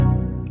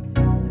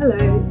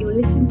Hello, you're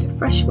listening to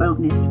Fresh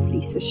Wellness with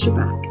Lisa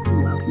Shabak,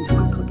 and welcome to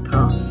my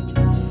podcast.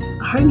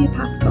 A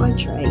homeopath by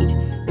trade,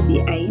 with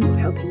the aim of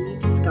helping you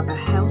discover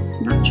health,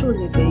 natural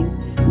living,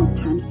 and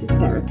alternative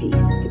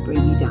therapies to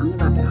bring you down the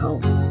rabbit hole.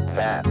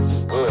 That's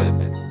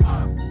good.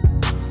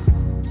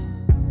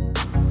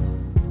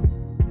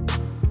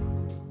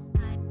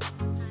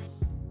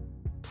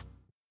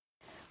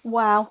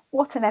 Wow,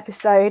 what an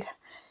episode.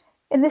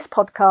 In this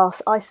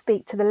podcast, I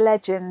speak to the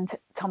legend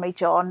Tommy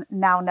John,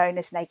 now known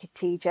as Naked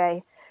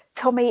TJ.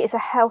 Tommy is a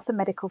health and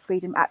medical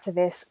freedom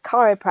activist,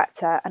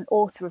 chiropractor, and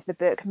author of the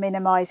book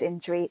Minimise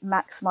Injury,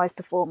 Maximise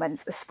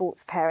Performance, A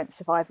Sports Parent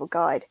Survival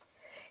Guide.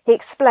 He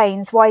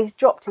explains why he's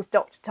dropped his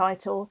doctor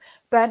title,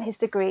 burnt his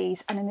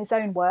degrees, and in his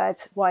own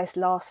words, why his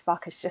last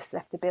fuck has just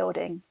left the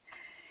building.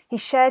 He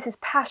shares his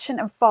passion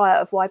and fire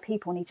of why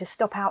people need to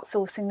stop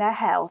outsourcing their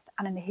health,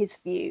 and in his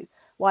view,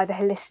 why the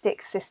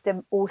holistic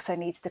system also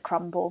needs to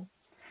crumble.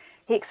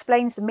 He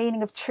explains the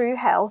meaning of true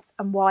health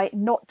and why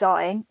not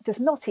dying does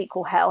not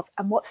equal health,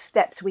 and what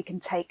steps we can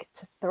take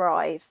to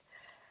thrive.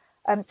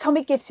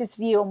 Tommy gives his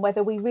view on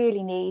whether we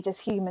really need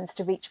as humans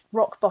to reach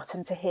rock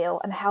bottom to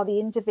heal, and how the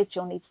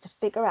individual needs to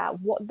figure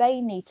out what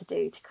they need to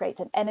do to create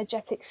an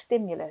energetic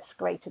stimulus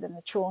greater than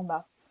the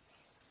trauma.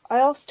 I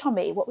asked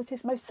Tommy what was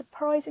his most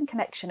surprising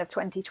connection of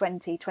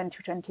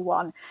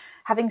 2020-2021,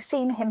 having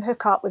seen him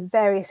hook up with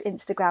various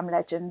Instagram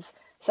legends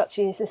such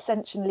as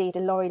Ascension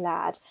leader Laurie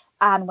Ladd,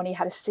 and when he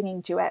had a singing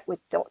duet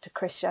with Dr.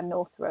 Christian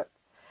Northrup.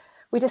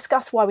 We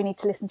discuss why we need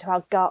to listen to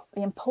our gut,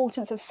 the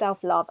importance of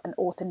self-love and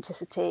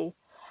authenticity.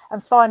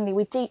 And finally,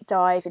 we deep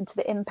dive into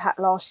the impact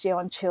last year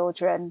on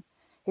children,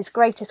 his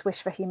greatest wish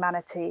for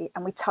humanity,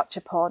 and we touch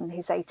upon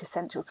his 8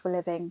 essentials for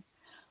living.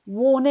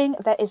 Warning,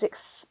 there is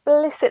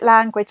explicit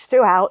language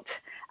throughout,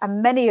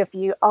 and many of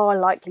you are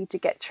likely to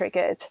get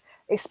triggered,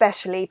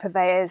 especially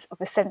purveyors of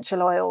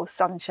essential oils,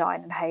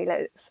 sunshine, and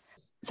halos.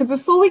 So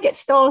before we get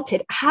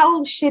started,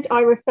 how should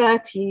I refer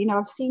to you? You know,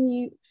 I've seen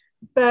you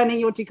burning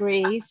your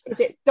degrees. Is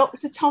it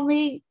Dr.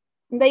 Tommy?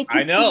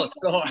 I know.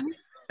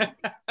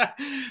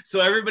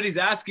 So everybody's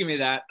asking me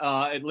that.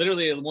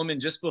 Literally a woman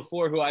just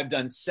before who I've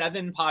done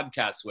 7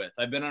 podcasts with.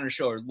 I've been on her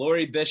show,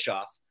 Lori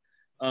Bischoff.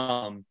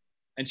 And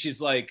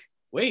she's like,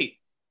 wait,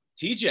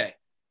 TJ,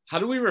 how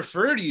do we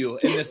refer to you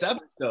in this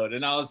episode?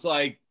 And I was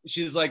like,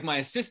 she's like, my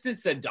assistant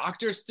said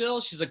doctor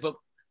still. She's like, but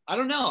I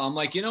don't know. I'm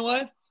like, you know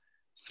what?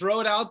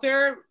 Throw it out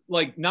there,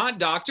 like not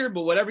doctor,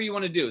 but whatever you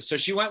want to do. So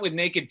she went with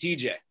Naked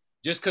TJ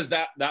just because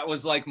that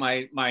was like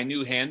my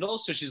new handle.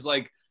 So she's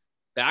like,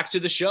 back to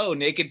the show,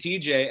 Naked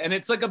TJ. And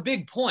it's like a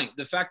big point.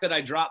 The fact that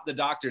I dropped the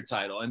doctor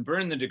title and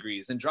burned the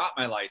degrees and dropped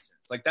my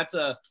license. Like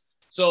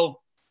so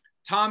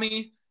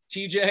Tommy,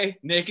 TJ,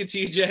 Naked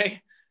TJ,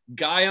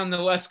 guy on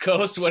the West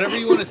Coast, whatever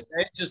you want to say,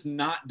 just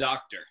not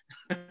doctor.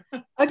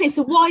 Okay,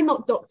 so why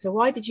not doctor?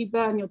 Why did you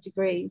burn your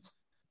degrees?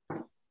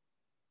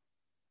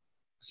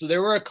 So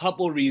there were a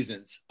couple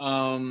reasons.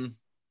 I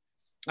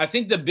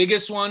think the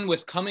biggest one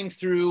with coming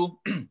through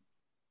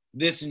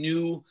this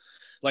new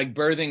like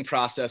birthing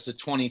process of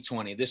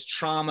 2020, this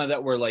trauma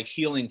that we're like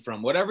healing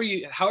from,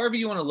 however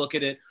you want to look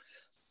at it,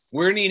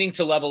 we're needing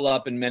to level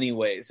up in many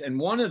ways. And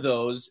one of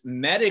those,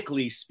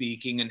 medically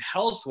speaking and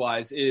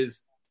health-wise, is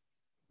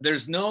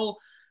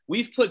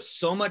we've put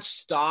so much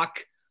stock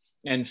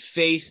and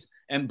faith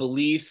and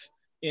belief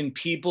in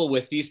people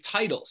with these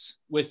titles,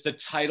 with the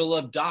title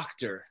of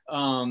doctor,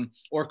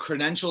 or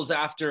credentials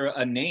after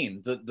a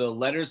name, the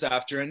letters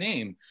after a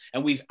name.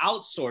 And we've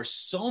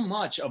outsourced so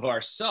much of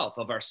ourself,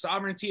 of our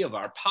sovereignty, of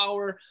our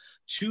power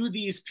to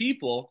these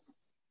people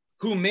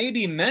who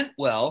maybe meant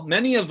well.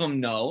 Many of them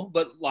know,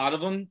 but a lot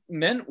of them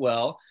meant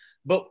well.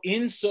 But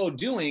in so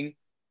doing,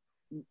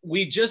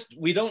 we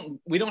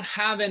don't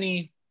have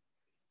any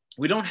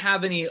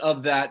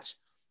of that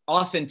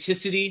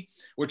authenticity.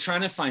 We're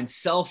trying to find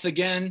self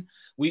again.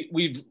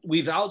 We've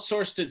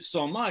outsourced it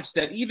so much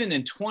that even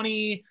in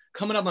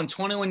coming up on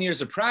 21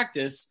 years of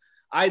practice,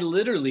 I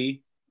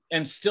literally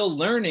am still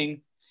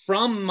learning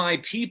from my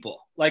people.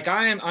 Like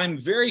I'm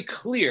very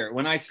clear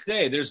when I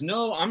say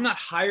I'm not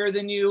higher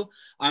than you.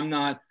 I'm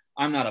not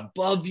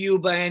above you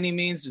by any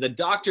means. The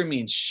doctor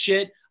means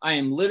shit. I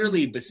am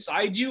literally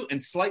beside you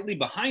and slightly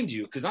behind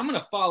you because I'm going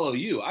to follow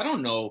you. I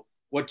don't know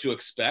what to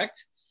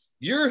expect.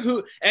 You're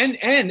who, and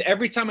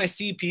every time I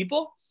see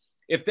people,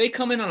 if they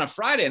come in on a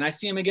Friday and I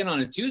see them again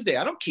on a Tuesday,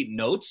 I don't keep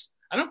notes.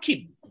 I don't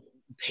keep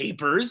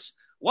papers.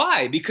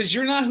 Why? Because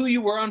you're not who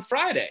you were on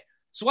Friday.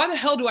 So why the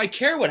hell do I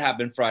care what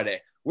happened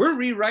Friday? We're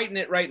rewriting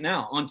it right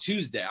now on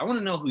Tuesday. I want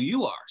to know who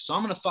you are. So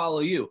I'm going to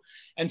follow you.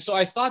 And so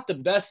I thought the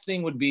best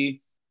thing would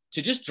be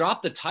to just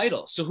drop the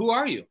title. So who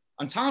are you?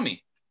 I'm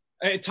Tommy.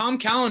 Tom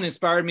Callan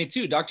inspired me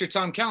too. Dr.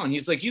 Tom Callan.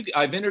 He's like,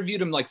 I've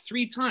interviewed him like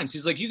 3 times.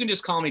 He's like, you can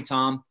just call me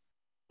Tom.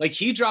 Like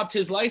he dropped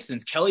his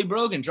license. Kelly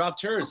Brogan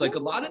dropped hers. Like a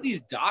lot of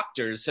these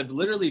doctors have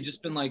literally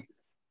just been like,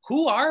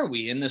 who are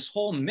we in this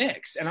whole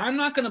mix? And I'm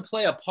not going to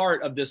play a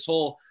part of this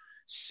whole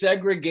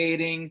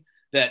segregating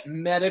that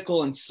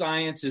medical and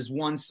science is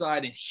one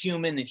side and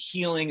human and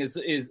healing is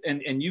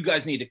and you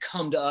guys need to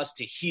come to us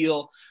to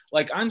heal.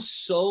 Like I'm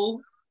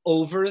so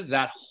over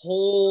that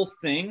whole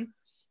thing,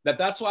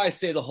 that's why I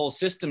say the whole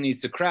system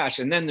needs to crash.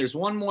 And then there's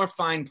one more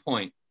fine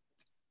point.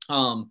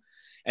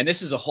 And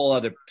this is a whole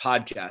other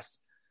podcast.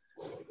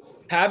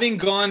 Having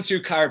gone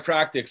through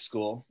chiropractic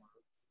school,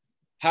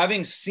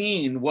 having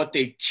seen what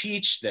they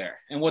teach there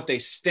and what they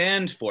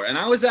stand for. And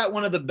I was at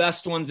one of the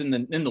best ones in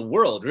the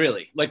world,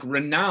 really, like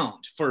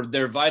renowned for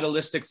their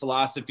vitalistic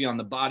philosophy on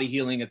the body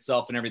healing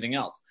itself and everything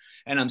else.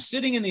 And I'm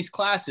sitting in these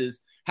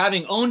classes,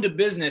 having owned a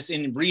business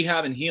in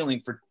rehab and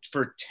healing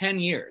for 10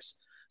 years.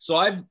 So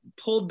I've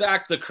pulled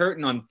back the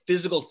curtain on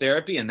physical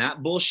therapy and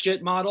that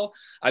bullshit model.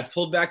 I've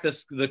pulled back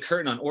the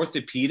curtain on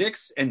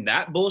orthopedics and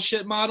that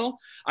bullshit model.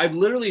 I've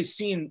literally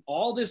seen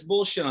all this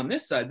bullshit on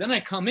this side. Then I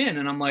come in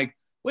and I'm like,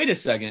 wait a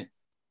second,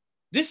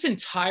 this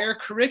entire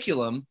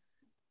curriculum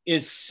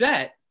is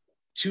set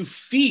to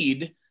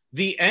feed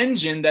the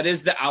engine that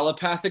is the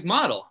allopathic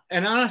model.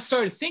 And I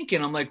started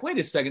thinking, I'm like, wait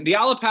a second, the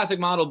allopathic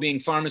model being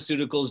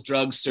pharmaceuticals,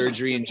 drugs,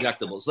 surgery,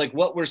 injectables, like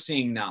what we're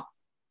seeing now.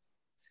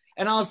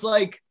 And I was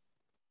like,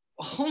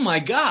 oh my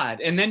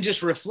God. And then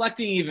just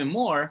reflecting even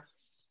more,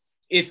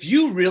 if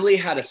you really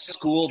had a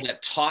school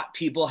that taught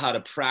people how to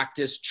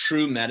practice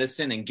true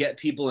medicine and get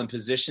people in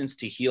positions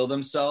to heal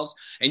themselves,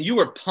 and you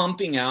were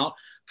pumping out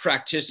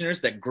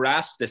practitioners that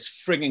grasp this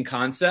frigging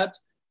concept,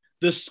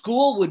 the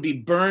school would be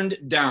burned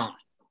down.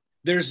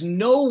 There's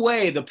no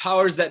way the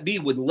powers that be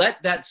would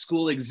let that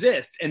school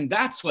exist. And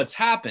that's what's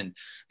happened.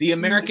 The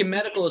American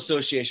Medical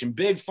Association,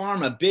 big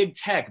pharma, big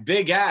tech,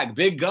 big ag,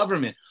 big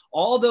government,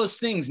 all those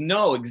things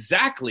know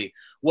exactly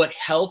what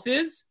health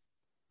is.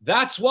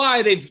 That's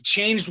why they've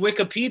changed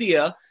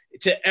Wikipedia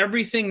to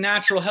everything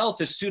natural health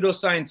is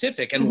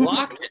pseudoscientific and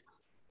locked it.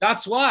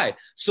 That's why.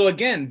 So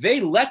again, they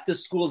let the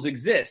schools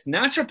exist.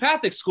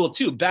 Naturopathic school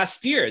too,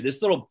 Bastyr,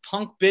 this little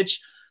punk bitch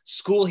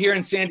school here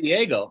in San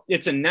Diego.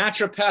 It's a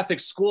naturopathic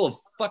school of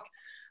fuck.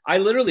 I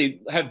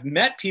literally have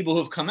met people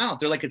who've come out.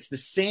 They're like, it's the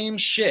same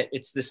shit.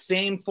 It's the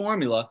same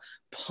formula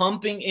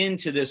pumping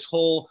into this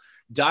whole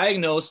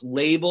diagnose,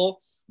 label,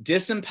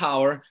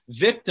 disempower,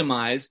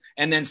 victimize,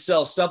 and then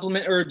sell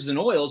supplement herbs and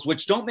oils,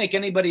 which don't make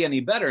anybody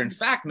any better. In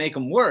fact, make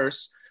them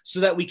worse, so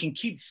that we can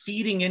keep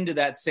feeding into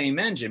that same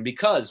engine.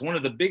 Because one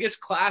of the biggest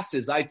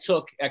classes I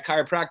took at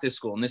chiropractic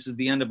school, and this is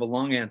the end of a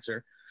long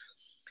answer,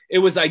 it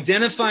was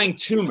identifying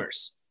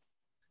tumors.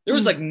 There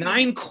was like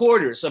 9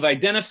 quarters of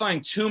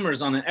identifying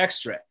tumors on an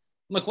x-ray. I'm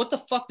like, what the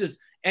fuck does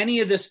any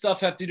of this stuff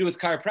have to do with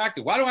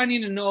chiropractic? Why do I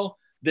need to know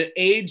the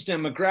age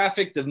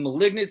demographic, the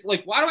malignancy?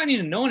 Like, why do I need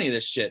to know any of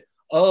this shit?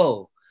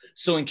 Oh,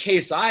 so in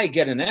case I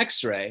get an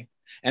x-ray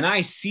and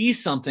I see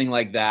something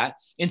like that,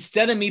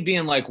 instead of me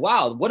being like,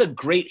 wow, what a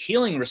great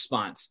healing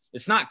response.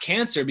 It's not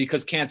cancer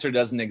because cancer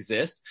doesn't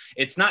exist.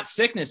 It's not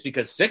sickness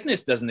because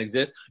sickness doesn't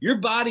exist. Your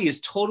body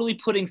is totally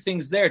putting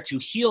things there to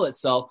heal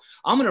itself.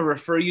 I'm going to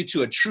refer you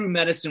to a true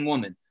medicine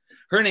woman.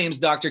 Her name's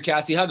Dr.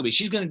 Cassie Huggabee.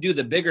 She's going to do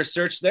the bigger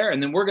search there,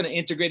 and then we're going to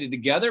integrate it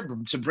together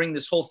to bring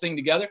this whole thing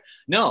together.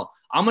 No,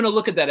 I'm going to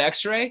look at that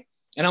x-ray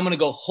and I'm going to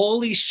go,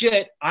 holy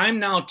shit, I'm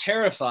now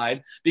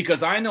terrified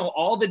because I know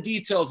all the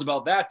details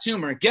about that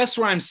tumor. Guess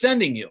where I'm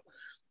sending you?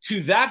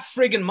 To that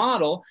friggin'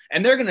 model,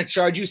 and they're going to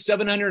charge you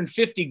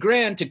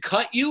 $750,000 to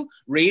cut you,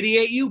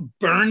 radiate you,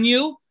 burn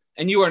you,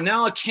 and you are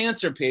now a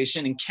cancer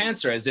patient in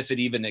cancer as if it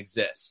even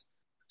exists.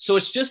 So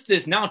it's just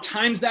this now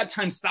times that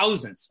times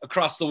thousands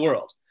across the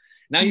world.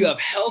 Now you have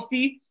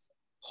healthy,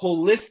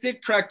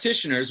 holistic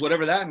practitioners,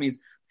 whatever that means,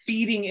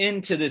 feeding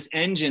into this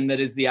engine that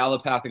is the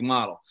allopathic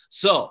model.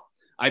 So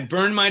I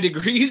burned my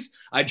degrees.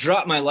 I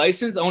dropped my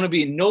license. I want to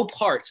be no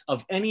part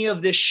of any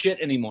of this shit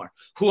anymore.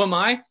 Who am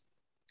I?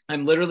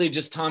 I'm literally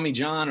just Tommy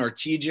John or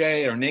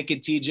TJ or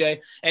Naked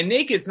TJ. And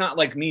naked's not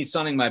like me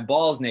sunning my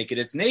balls naked.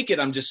 It's naked.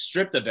 I'm just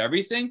stripped of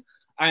everything.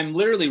 I'm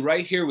literally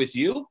right here with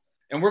you.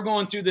 And we're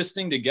going through this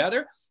thing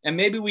together. And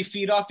maybe we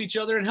feed off each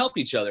other and help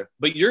each other.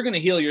 But you're going to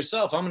heal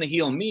yourself. I'm going to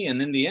heal me.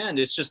 And in the end,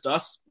 it's just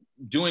us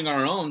doing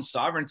our own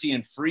sovereignty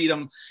and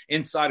freedom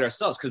inside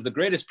ourselves. Because the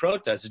greatest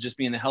protest is just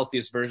being the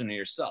healthiest version of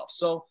yourself.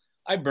 So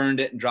I burned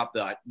it and dropped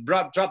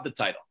the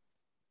title.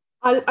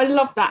 I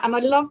love that. And I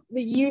love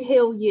the you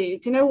heal you.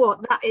 Do you know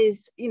what? That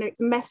is, the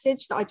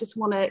message that I just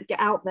want to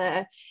get out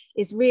there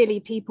is really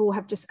people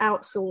have just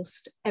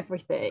outsourced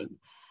everything.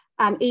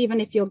 And even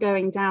if you're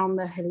going down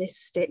the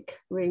holistic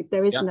route,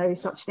 there is no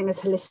such thing as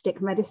holistic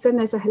medicine.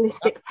 There's a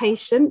holistic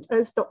patient,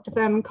 as Dr.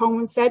 Berman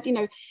Coleman said,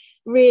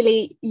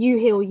 really you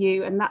heal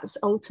you. And that's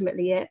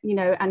ultimately it,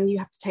 and you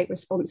have to take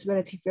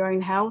responsibility for your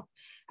own health.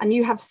 And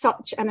you have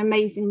such an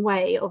amazing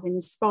way of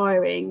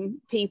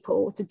inspiring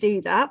people to do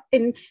that.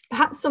 And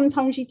perhaps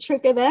sometimes you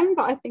trigger them,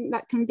 but I think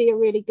that can be a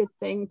really good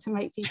thing to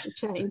make people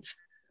change.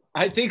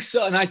 I think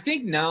so. And I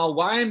think now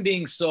why I'm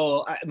being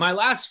so, my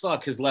last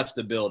fuck has left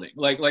the building.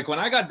 Like when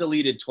I got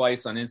deleted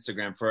twice on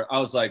Instagram I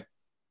was like,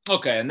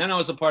 okay. And then I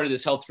was a part of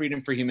this Health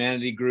Freedom for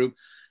Humanity group,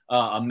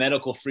 a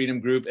medical freedom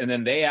group. And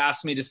then they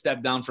asked me to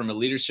step down from a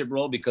leadership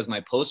role because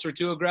my posts were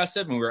too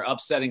aggressive and we were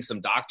upsetting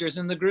some doctors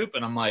in the group.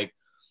 And I'm like,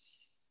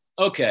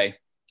 okay,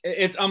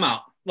 I'm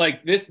out.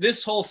 Like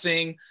this whole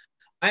thing,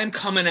 am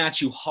coming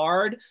at you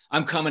hard.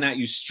 I'm coming at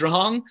you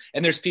strong.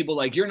 And there's people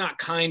like, you're not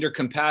kind or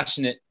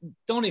compassionate.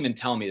 Don't even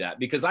tell me that,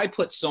 because I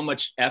put so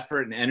much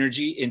effort and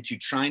energy into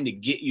trying to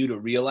get you to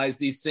realize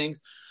these things.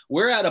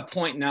 We're at a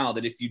point now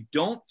that if you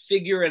don't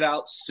figure it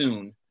out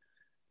soon,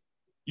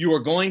 you are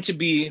going to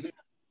be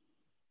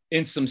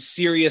in some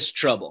serious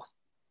trouble.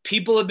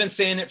 People have been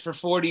saying it for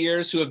 40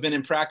 years who have been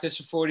in practice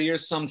for 40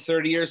 years, some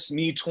 30 years,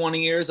 me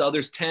 20 years,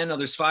 others 10,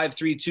 others 5,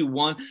 3, 2,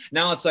 1.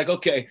 Now it's like,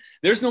 okay,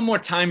 there's no more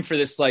time for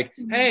this. Like,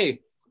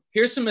 hey,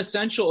 here's some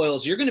essential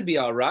oils. You're going to be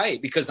all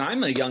right, because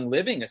I'm a Young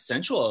Living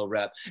essential oil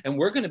rep, and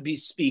we're going to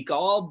speak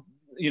all,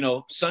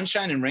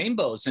 sunshine and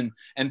rainbows,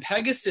 and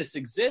Pegasus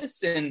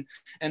exists, and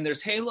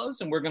there's halos,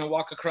 and we're going to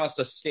walk across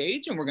a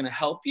stage and we're going to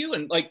help you.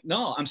 And like,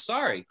 no, I'm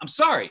sorry.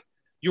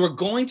 You are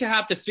going to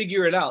have to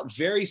figure it out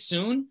very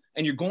soon,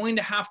 and you're going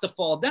to have to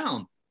fall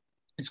down.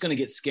 It's going to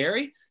get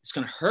scary. It's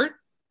going to hurt.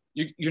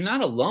 You're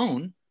not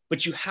alone,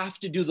 but you have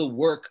to do the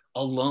work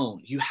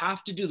alone. You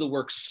have to do the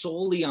work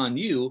solely on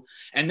you.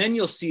 And then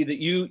you'll see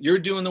that you're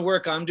doing the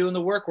work. I'm doing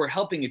the work. We're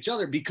helping each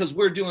other because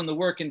we're doing the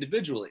work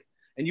individually.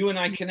 And you and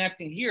I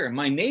connecting here.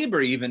 My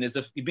neighbor even is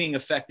being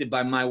affected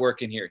by my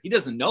work in here. He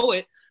doesn't know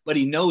it, but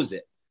he knows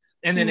it.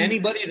 And then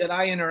anybody that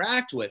I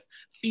interact with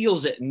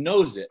feels it and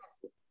knows it.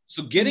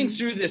 So getting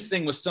through this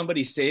thing with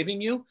somebody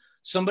saving you,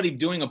 somebody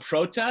doing a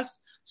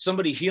protest,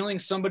 somebody healing,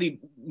 somebody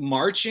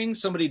marching,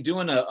 somebody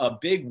doing a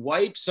big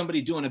wipe,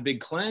 somebody doing a big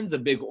cleanse,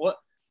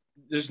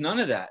 there's none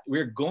of that.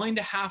 We're going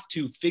to have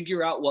to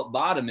figure out what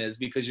bottom is,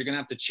 because you're going to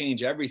have to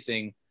change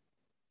everything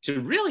to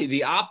really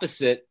the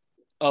opposite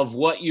of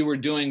what you were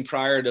doing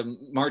prior to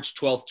March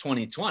 12th,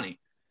 2020.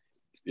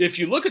 If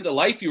you look at the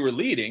life you were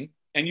leading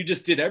and you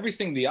just did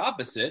everything the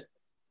opposite,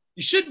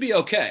 you should be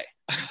okay.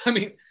 I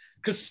mean,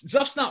 because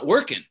stuff's not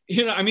working.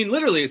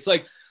 Literally, it's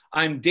like,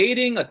 I'm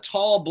dating a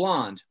tall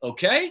blonde.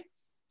 Okay.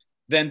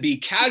 Then be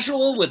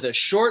casual with a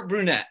short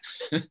brunette.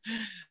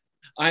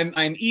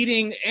 I'm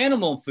eating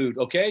animal food.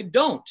 Okay.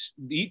 Don't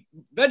eat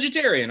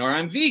vegetarian, or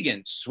I'm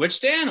vegan, switch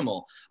to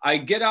animal. I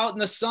get out in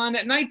the sun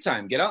at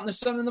nighttime, get out in the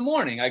sun in the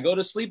morning. I go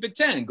to sleep at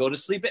 10, go to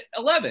sleep at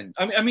 11.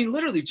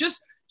 Literally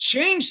just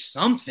change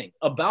something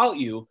about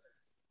you,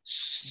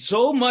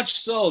 so much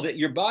so that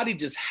your body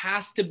just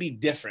has to be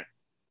different.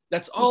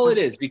 That's all it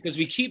is, because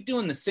we keep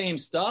doing the same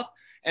stuff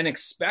and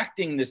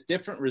expecting this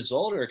different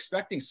result, or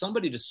expecting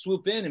somebody to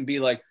swoop in and be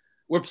like,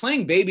 we're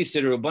playing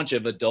babysitter to a bunch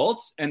of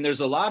adults. And there's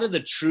a lot of the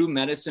true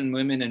medicine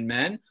women and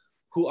men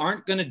who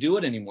aren't going to do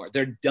it anymore.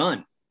 They're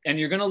done. And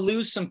you're going to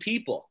lose some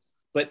people,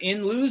 but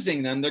in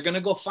losing them, they're going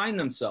to go find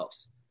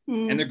themselves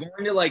and they're going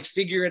to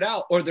figure it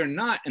out, or they're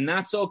not. And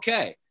that's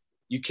okay.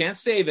 You can't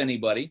save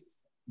anybody.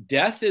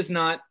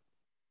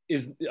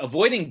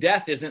 Avoiding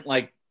death isn't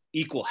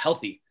equal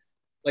healthy.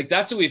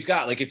 That's what we've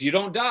got. If you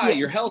don't die,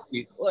 you're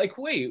healthy.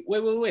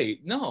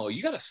 Wait. No,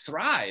 you got to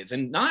thrive,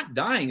 and not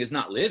dying is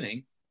not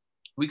living.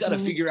 We got to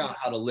figure out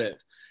how to live.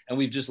 And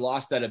we've just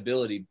lost that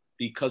ability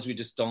because we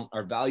just don't,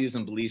 our values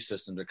and belief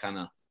systems are kind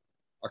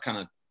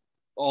of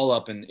all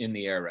up in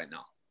the air right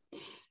now.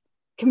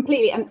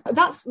 Completely. And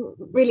that's a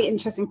really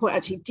interesting point,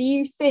 actually. Do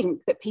you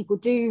think that people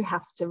do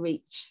have to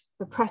reach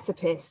the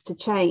precipice to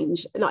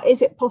change?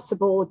 Is it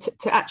possible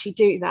to actually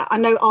do that? I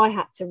know I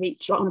had to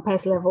reach, on a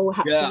personal level,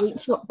 to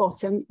reach rock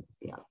bottom.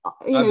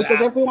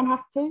 Does everyone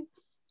have to?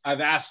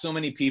 I've asked so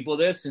many people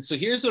this. And so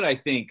here's what I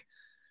think.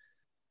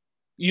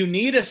 You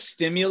need a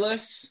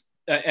stimulus,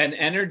 an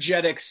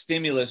energetic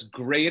stimulus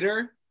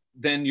greater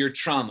than your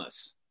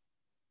traumas.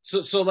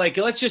 So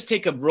let's just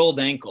take a rolled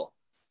ankle.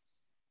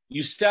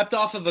 You stepped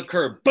off of a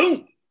curb,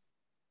 boom.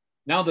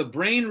 Now the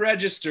brain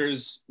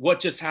registers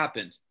what just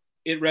happened.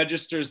 It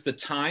registers the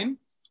time,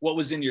 what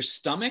was in your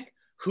stomach,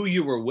 who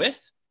you were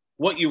with,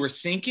 what you were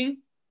thinking,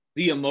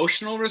 the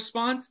emotional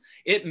response.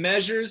 It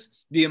measures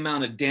the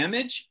amount of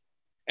damage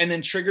and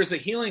then triggers a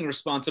healing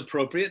response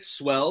appropriate,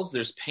 swells,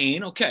 there's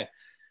pain. Okay.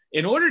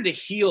 In order to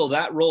heal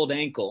that rolled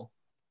ankle,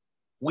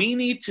 we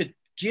need to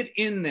get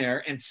in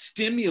there and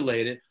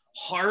stimulate it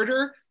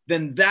harder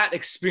than that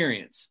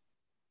experience.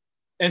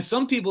 And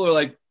some people are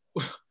like,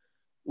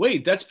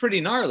 wait, that's pretty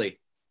gnarly.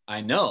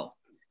 I know,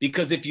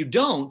 because if you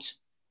don't,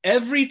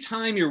 every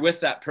time you're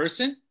with that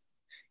person,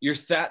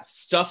 that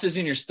stuff is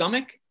in your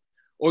stomach,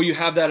 or you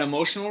have that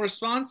emotional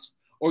response,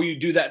 or you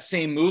do that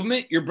same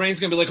movement, your brain's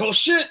going to be like, oh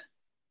shit.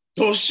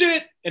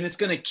 And it's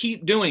going to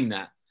keep doing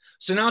that.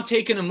 So now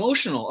take an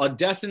emotional, a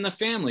death in the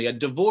family, a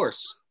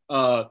divorce,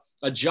 a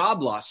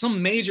job loss,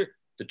 some major,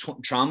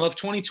 trauma of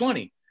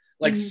 2020,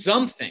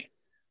 something.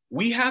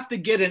 We have to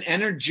get an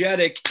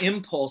energetic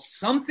impulse.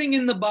 Something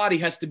in the body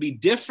has to be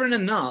different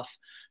enough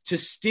to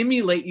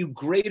stimulate you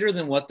greater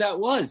than what that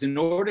was in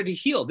order to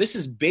heal. This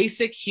is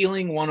basic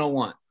healing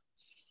 101.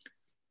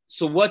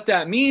 So what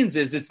that means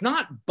is it's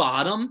not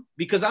bottom,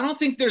 because I don't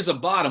think there's a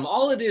bottom.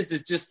 All it is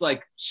just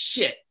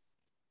shit.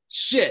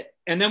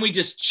 And then we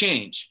just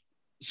change.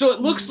 So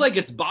it looks like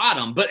it's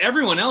bottom, but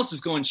everyone else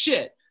is going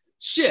shit,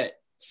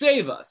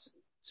 save us.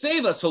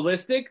 Save us,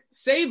 holistic.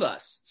 Save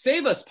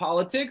us,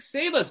 politics.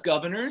 Save us,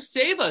 governors.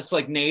 Save us,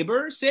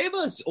 neighbor. Save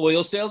us,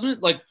 oil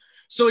salesman.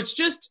 So it's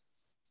just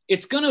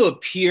it's going to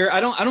appear,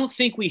 I don't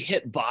think we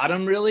hit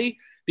bottom really,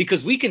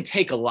 because we can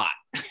take a lot.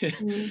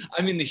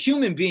 I mean, the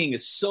human being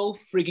is so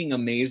freaking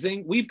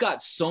amazing. We've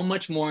got so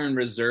much more in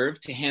reserve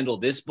to handle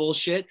this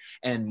bullshit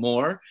and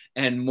more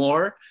and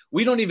more.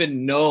 We don't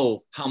even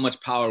know how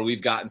much power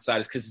we've got inside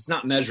us because it's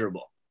not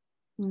measurable.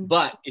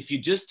 But if you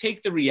just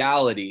take the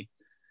reality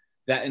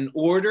that in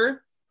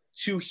order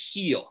to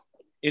heal,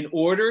 in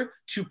order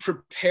to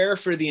prepare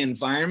for the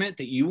environment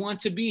that you want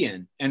to be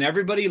in, and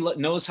everybody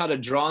knows how to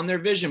draw on their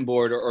vision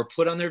board or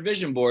put on their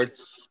vision board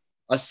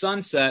a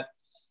sunset,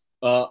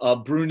 a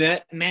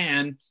brunette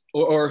man,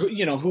 or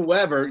you know,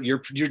 whoever, your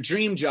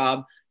dream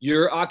job,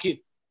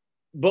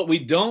 but we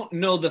don't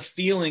know the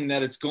feeling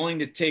that it's going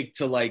to take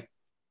to like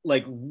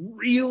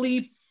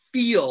really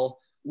feel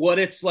what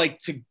it's like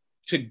to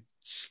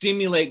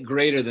stimulate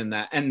greater than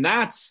that. And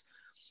that's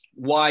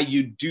why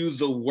you do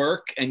the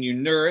work, and you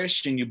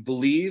nourish, and you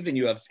believe, and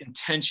you have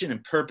intention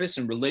and purpose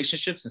and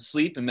relationships and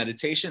sleep and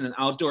meditation and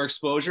outdoor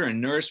exposure and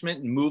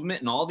nourishment and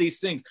movement and all these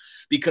things,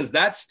 because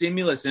that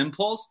stimulus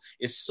impulse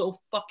is so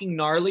fucking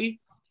gnarly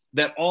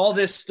that all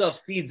this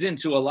stuff feeds in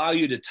to allow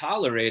you to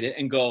tolerate it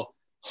and go,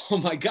 oh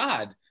my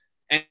God.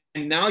 And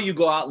now you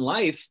go out in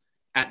life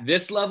at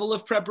this level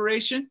of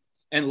preparation,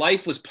 and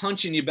life was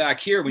punching you back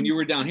here when you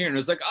were down here, and it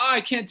was like, oh, I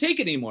can't take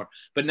it anymore.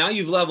 But now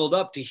you've leveled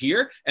up to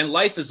here, and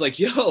life is like,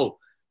 yo.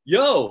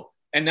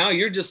 And now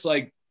you're just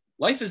like,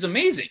 life is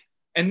amazing.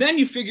 And then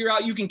you figure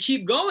out you can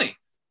keep going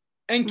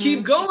and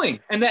keep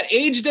going. And that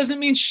age doesn't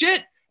mean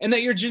shit, and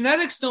that your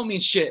genetics don't mean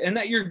shit, and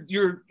that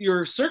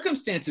your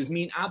circumstances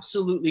mean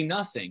absolutely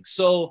nothing.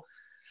 So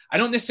I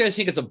don't necessarily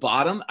think it's a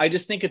bottom. I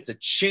just think it's a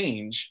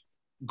change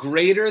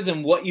greater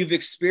than what you've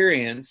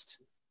experienced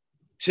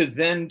to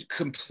then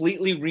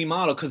completely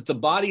remodel, because the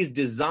body's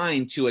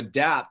designed to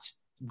adapt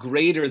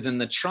greater than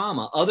the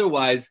trauma.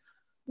 Otherwise,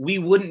 we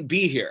wouldn't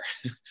be here.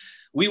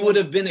 We would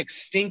have been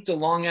extinct a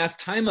long ass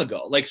time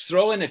ago. Like,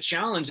 throw in a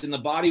challenge and the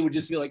body would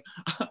just be like,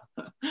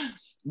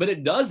 but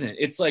it doesn't.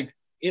 It's like,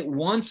 it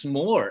wants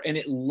more, and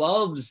it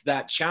loves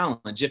that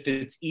challenge. If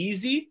it's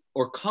easy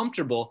or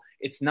comfortable,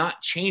 it's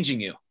not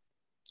changing you.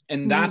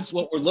 And that's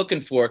what we're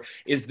looking for,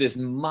 is this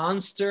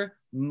monster.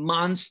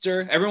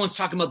 Everyone's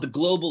talking about the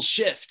global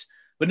shift,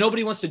 but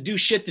nobody wants to do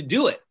shit to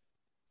do it.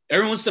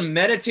 Everyone wants to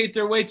meditate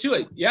their way to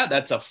it. Yeah,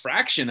 that's a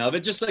fraction of it.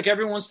 Just like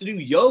everyone wants to do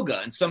yoga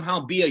and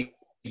somehow be a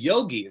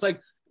yogi. It's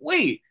like,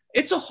 wait,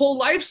 it's a whole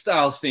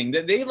lifestyle thing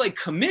that they like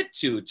commit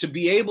to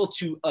be able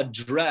to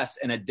address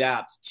and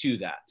adapt to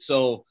that.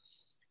 So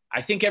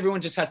I think everyone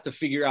just has to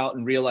figure out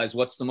and realize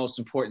what's the most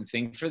important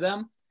thing for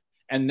them.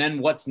 And then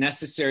what's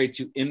necessary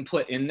to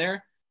input in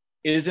there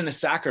isn't a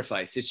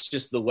sacrifice. It's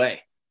just the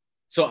way.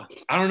 So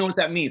I don't know what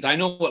that means. I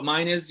know what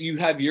mine is. You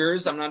have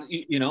yours. I'm not,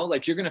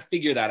 like, you're going to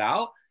figure that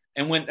out.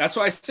 And that's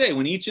why I say,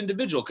 when each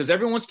individual, because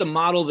everyone wants to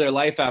model their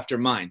life after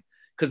mine,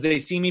 because they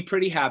see me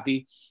pretty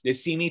happy. They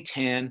see me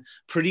tan,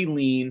 pretty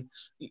lean.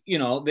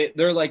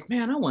 They're like,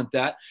 man, I want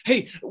that.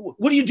 Hey,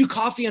 what do you do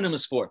coffee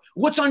enemas for?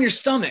 What's on your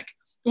stomach?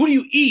 What do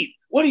you eat?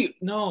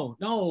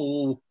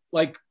 No.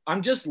 Like,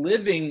 I'm just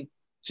living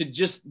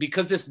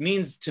because this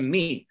means to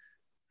me.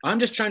 I'm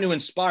just trying to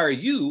inspire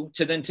you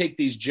to then take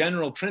these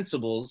general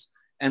principles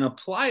and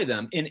apply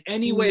them in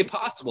any way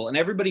possible. And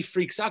everybody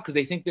freaks out because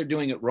they think they're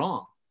doing it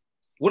wrong.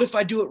 What if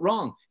I do it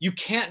wrong? You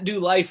can't do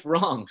life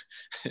wrong.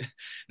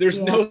 There's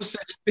no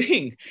such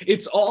thing.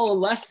 It's all a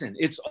lesson.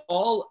 It's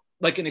all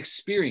like an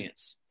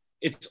experience.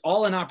 It's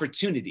all an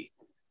opportunity.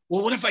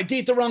 Well, what if I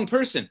date the wrong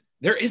person?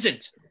 There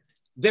isn't.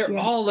 They're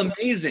all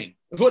amazing.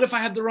 What if I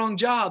have the wrong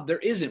job? There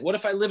isn't. What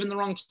if I live in the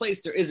wrong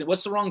place? There isn't.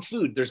 What's the wrong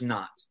food? There's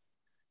not.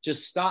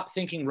 Just stop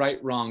thinking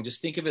right, wrong.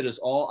 Just think of it as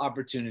all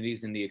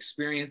opportunities in the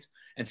experience,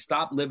 and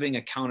stop living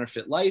a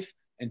counterfeit life,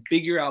 and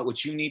figure out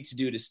what you need to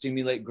do to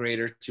stimulate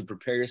greater, to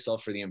prepare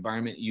yourself for the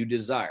environment you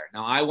desire.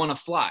 Now, I want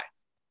to fly.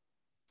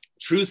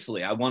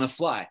 Truthfully, I want to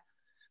fly.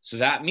 So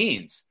that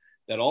means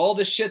that all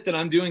the shit that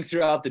I'm doing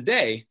throughout the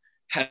day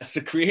has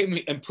to create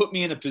me and put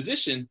me in a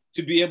position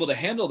to be able to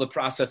handle the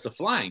process of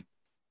flying.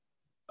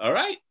 All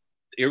right,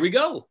 here we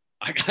go.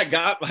 I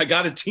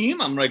got a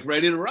team. I'm like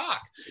ready to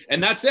rock.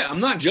 And that's it.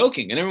 I'm not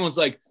joking. And everyone's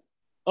like,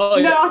 oh,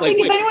 no, yeah. I think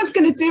if anyone's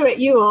going to do it,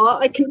 you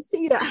are. I can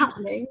see that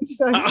happening.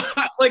 So,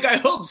 I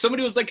hope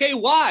somebody was like, hey,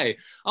 why?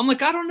 I'm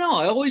like, I don't know.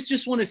 I always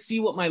just want to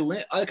see what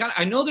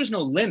I know there's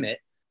no limit.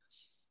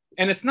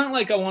 And it's not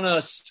like I want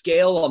to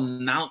scale a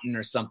mountain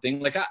or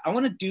something. Like, I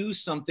want to do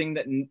something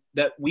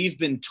that we've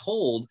been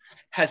told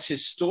has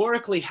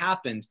historically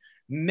happened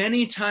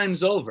many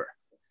times over.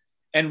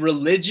 And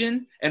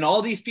religion and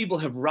all these people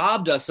have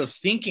robbed us of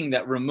thinking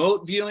that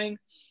remote viewing,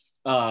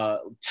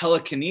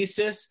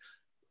 telekinesis,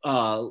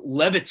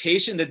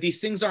 levitation, that these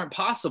things aren't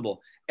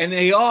possible. And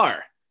they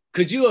are.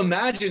 Could you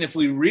imagine if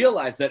we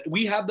realized that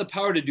we have the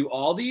power to do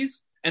all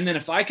these? And then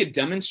if I could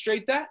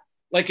demonstrate that,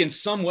 like in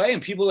some way,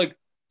 and people are like,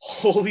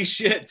 holy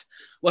shit,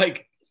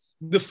 like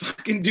the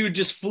fucking dude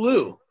just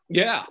flew.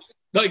 Yeah.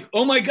 Like,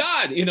 oh my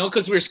God,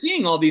 because we're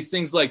seeing all these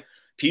things like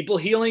people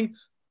healing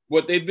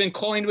what they've been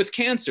coined with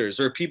cancers,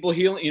 or people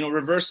healing,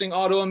 reversing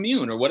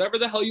autoimmune, or whatever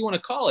the hell you want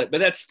to call it. But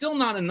that's still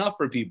not enough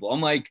for people. I'm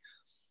like,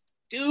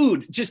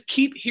 dude, just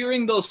keep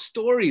hearing those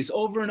stories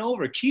over and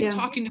over. Keep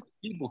talking to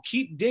people.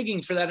 Keep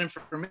digging for that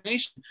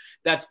information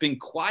that's been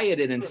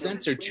quieted and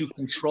censored to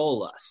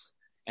control us.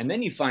 And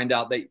then you find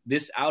out that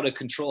this out of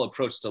control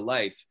approach to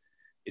life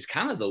is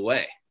kind of the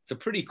way. It's a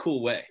pretty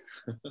cool way.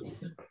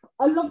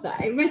 I love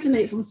that. It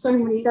resonates on so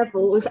many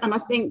levels. And I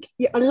think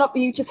I love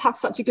you just have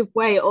such a good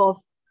way of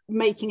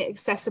making it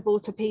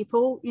accessible to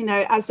people.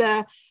 As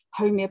a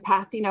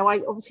homeopath,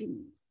 I obviously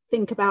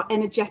think about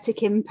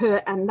energetic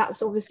input, and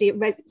that's obviously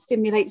it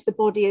stimulates the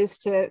body as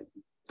to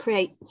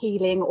create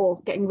healing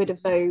or getting rid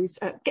of those,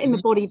 getting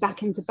the body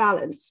back into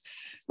balance.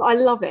 But I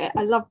love it.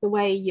 I love the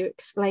way you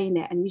explain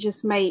it, and you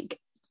just make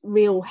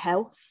real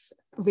health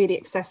really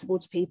accessible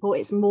to people.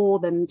 It's more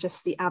than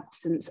just the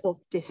absence of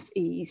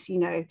dis-ease.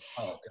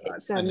 Oh, God,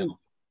 I know.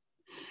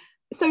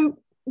 So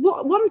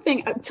one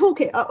thing, I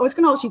was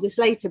going to ask you this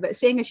later, but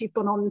seeing as you've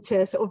gone on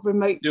to sort of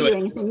remote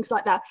viewing and things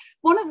like that,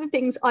 one of the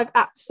things I've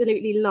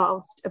absolutely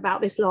loved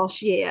about this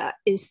last year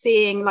is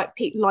seeing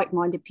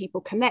like-minded people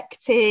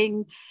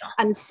connecting,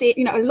 and see,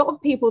 a lot of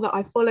people that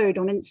I followed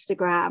on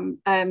Instagram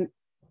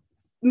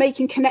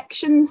making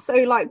connections. So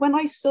like when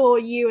I saw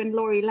you and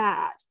Laurie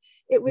Ladd,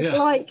 it was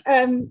like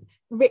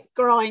Rick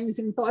Grimes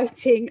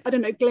inviting, I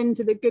don't know,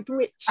 Glenda the Good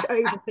Witch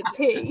over for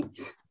tea.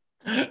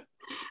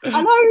 And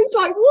I was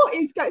like, what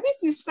is going,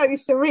 this is so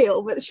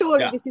surreal, but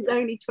surely this is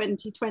only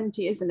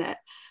 2020, isn't it?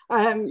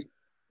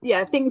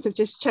 Things have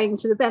just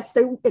changed for the best.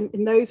 So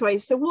in those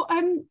ways. So what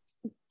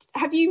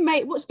have you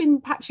made, what's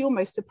been perhaps your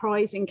most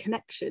surprising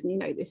connection,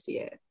 this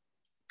year?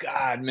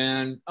 God,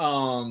 man.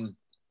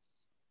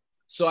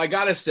 So I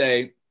gotta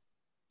say,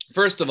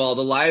 first of all,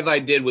 the live I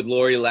did with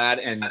Laurie Ladd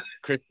and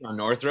Christian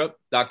Northrup,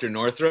 Dr.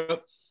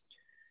 Northrup,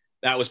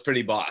 that was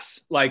pretty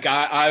boss. Like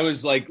I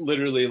was like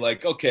literally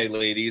like, okay,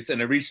 ladies.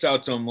 And I reached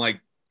out to him like,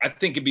 I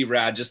think it'd be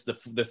rad. Just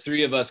the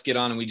three of us get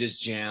on and we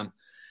just jam.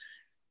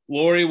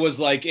 Laurie was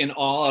like in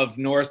awe of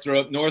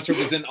Northrup. Northrup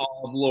was in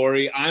awe of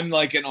Laurie. I'm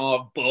like in awe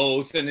of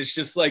both. And it's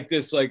just like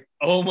this, like,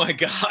 oh my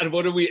God,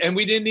 what are we? And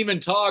we didn't even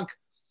talk.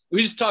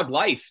 We just talked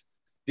life.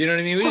 You know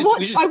what I mean?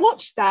 I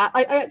watched that.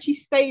 I actually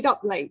stayed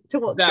up late to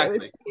watch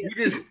it.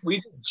 We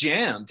just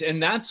jammed.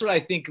 And that's what I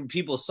think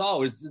people saw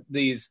was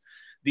these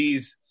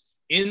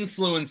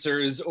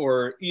influencers,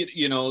 or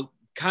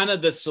kind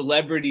of the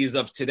celebrities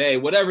of today,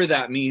 whatever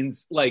that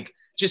means, like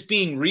just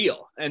being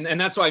real. And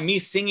that's why me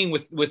singing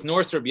with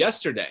Northrup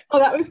yesterday. Oh,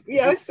 that was,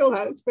 I saw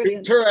that. It was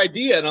brilliant. It's her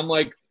idea. And I'm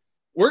like,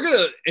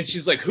 and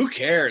she's like, who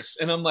cares?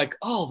 And I'm like,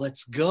 oh,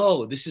 let's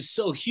go. This is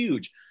so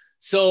huge.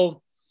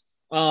 So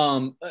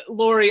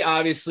Laurie,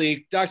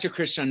 obviously, Dr.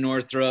 Christian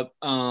Northrup.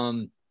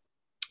 I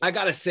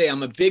gotta say,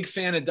 I'm a big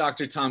fan of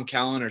Dr. Tom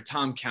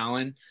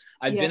Cowan.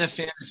 I've been a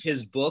fan of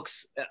his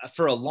books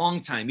for a long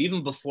time,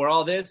 even before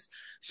all this.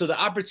 So the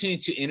opportunity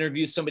to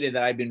interview somebody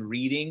that I've been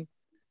reading,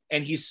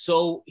 and he's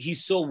so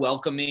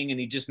welcoming, and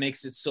he just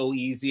makes it so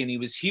easy. And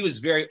he was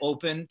very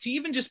open to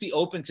even just be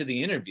open to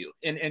the interview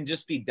and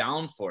just be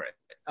down for it.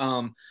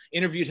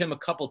 Interviewed him a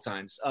couple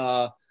times.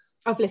 I've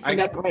listened.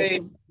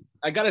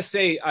 I gotta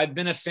say, I've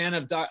been a fan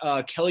of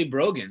Kelly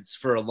Brogan's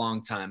for a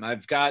long time.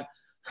 I've got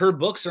her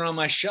books are on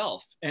my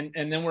shelf, and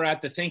then we're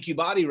at the Thank You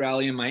Body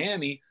rally in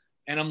Miami.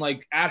 And I'm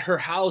like at her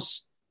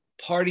house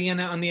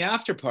partying on the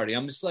after party.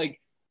 I'm just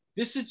like,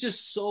 this is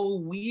just so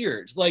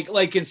weird.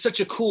 Like in such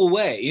a cool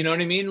way. You know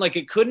what I mean? Like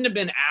it couldn't have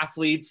been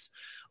athletes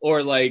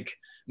or like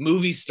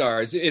movie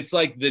stars. It's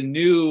like the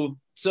new,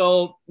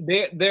 so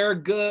they're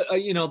good.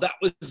 That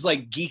was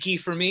like geeky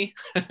for me.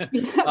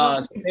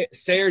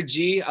 Sayer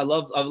G, I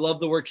love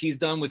the work he's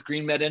done with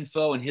Green Med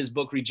Info and his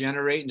book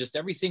Regenerate and just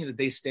everything that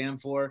they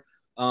stand for.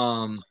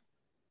 God,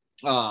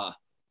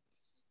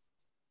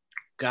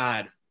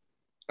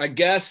 I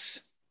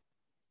guess,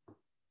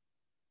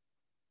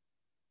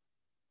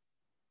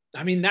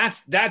 I mean,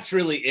 that's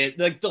really it.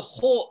 Like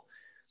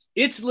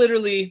it's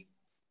literally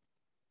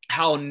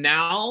how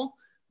now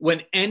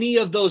when any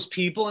of those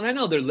people, and I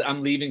know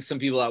I'm leaving some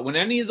people out, when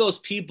any of those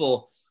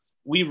people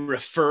we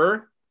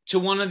refer to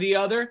one or the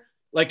other,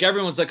 like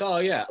everyone's like, oh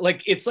yeah,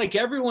 like it's like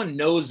everyone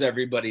knows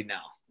everybody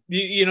now.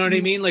 You know what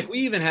I mean? Like we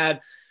even had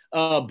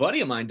a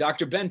buddy of mine,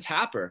 Dr. Ben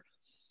Tapper,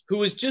 who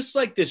was just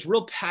like this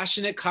real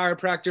passionate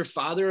chiropractor,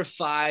 father of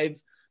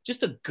 5,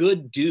 just a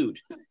good dude.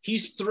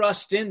 He's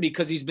thrust in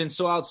because he's been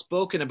so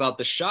outspoken about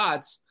the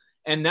shots.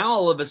 And now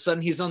all of a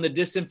sudden he's on the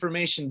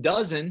disinformation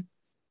dozen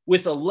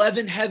with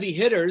 11 heavy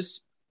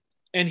hitters.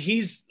 And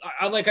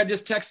I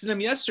just texted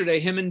him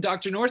yesterday, him and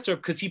Dr. Northrup,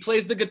 because he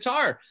plays the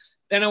guitar.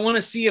 And I want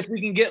to see if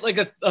we can get like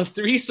a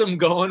threesome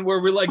going where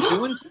we're like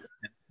doing something.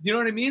 You know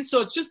what I mean?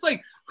 So it's just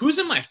like, who's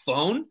in my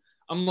phone?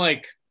 I'm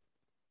like,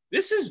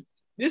 this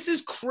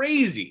is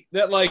crazy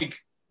that like,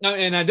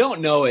 and I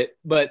don't know it,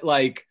 but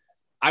like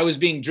I was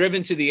being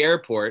driven to the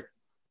airport.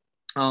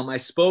 I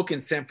spoke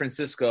in San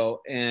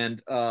Francisco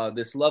and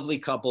this lovely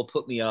couple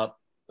put me up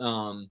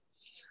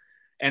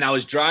and I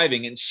was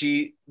driving and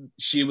she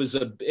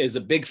is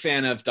a big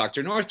fan of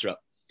Dr. Northrup.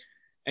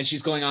 And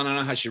she's going on and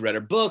on how she read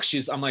her book.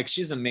 I'm like,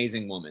 she's an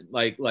amazing woman.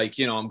 Like,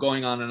 you know, I'm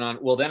going on and on.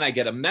 Well, then I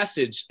get a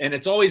message, and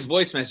it's always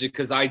voice message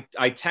because I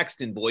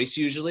text in voice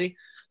usually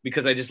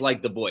because I just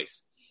like the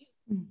voice.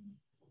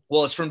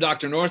 Well, it's from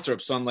Dr. Northrup.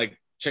 So I'm like,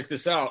 check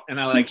this out.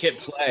 And I like hit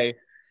play,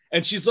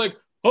 and she's like,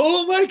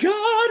 oh my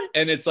God.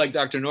 And it's like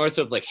Dr.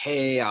 Northrup, like,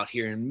 hey, out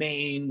here in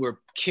Maine, we're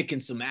kicking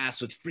some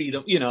ass with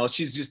freedom. You know,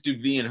 she's just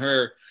being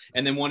her,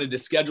 and then wanted to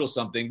schedule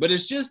something. But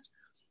it's just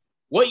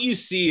what you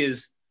see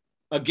is,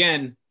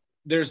 again,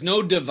 there's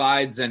no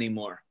divides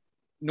anymore.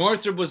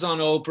 Northrup was on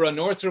Oprah.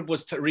 Northrup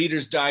was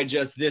Reader's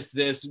Digest, this,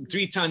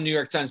 3-time New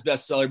York Times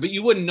bestseller. But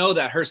you wouldn't know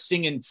that her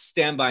singing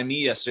Stand By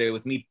Me yesterday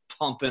with me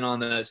pumping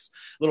on this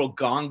little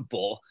gong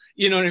bowl.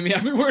 You know what I mean?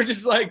 I mean, we're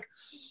just like,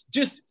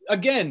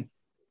 again,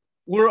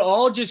 we're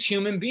all just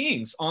human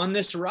beings on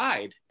this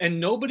ride,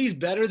 and nobody's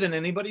better than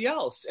anybody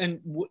else.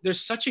 And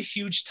there's such a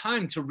huge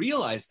time to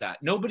realize that.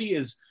 Nobody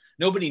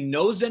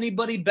knows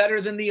anybody better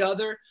than the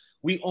other.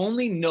 We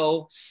only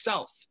know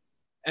self.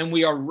 And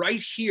we are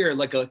right here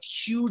like a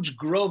huge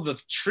grove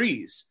of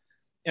trees,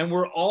 and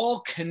we're all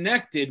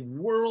connected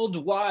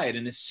worldwide.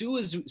 And as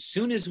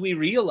soon as we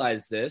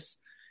realize this,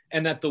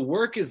 and that the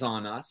work is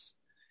on us,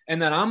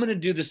 and that I'm going to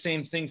do the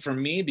same thing for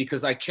me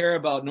because I care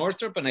about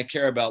Northrup, and I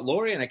care about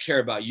Lori, and I care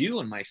about you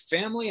and my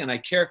family, and I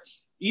care.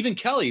 Even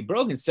Kelly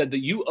Brogan said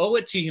that you owe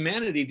it to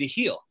humanity to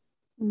heal.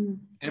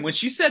 And when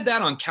she said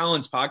that on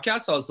Callan's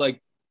podcast, I was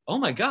like, oh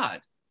my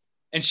God.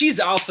 And she's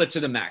alpha to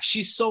the max.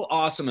 She's so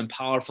awesome and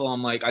powerful.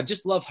 I'm like, I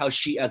just love how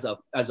she, as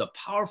a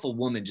powerful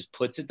woman, just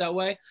puts it that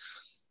way.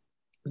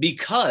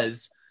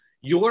 Because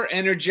your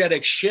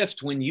energetic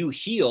shift when you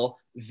heal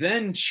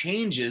then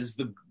changes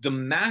the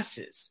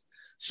masses.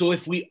 So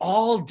if we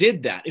all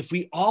did that, if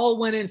we all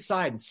went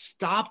inside and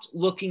stopped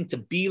looking to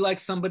be like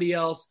somebody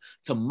else,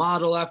 to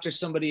model after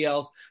somebody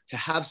else, to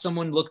have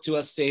someone look to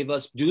us, save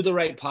us, do the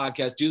right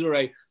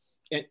podcast,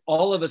 and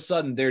all of a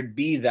sudden there'd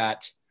be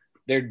that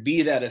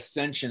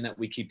ascension that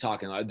we keep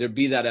talking about. There'd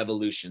be that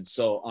evolution.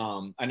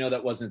 So I know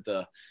that was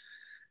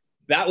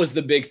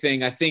the big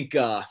thing. I think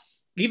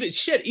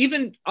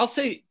even I'll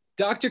say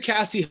Dr.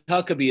 Cassie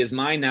Huckabee is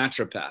my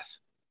naturopath,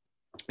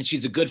 and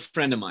she's a good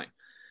friend of mine.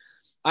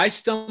 I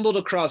stumbled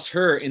across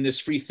her in this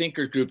free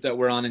thinker group that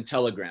we're on in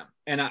Telegram.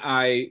 And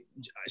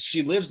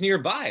she lives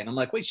nearby. And I'm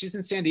like, wait, she's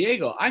in San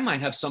Diego. I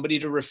might have somebody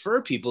to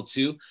refer people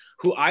to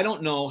who I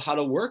don't know how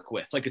to work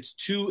with. Like, it's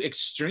too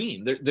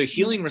extreme. The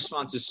healing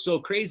response is so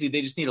crazy.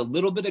 They just need a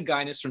little bit of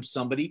guidance from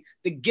somebody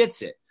that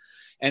gets it.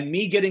 And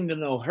me getting to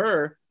know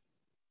her,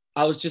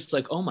 I was just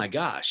like, oh my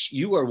gosh,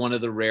 you are one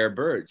of the rare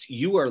birds.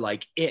 You are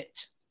like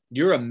it.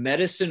 You're a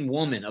medicine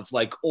woman of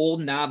like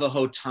old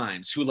Navajo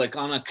times who, like,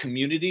 on a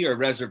community or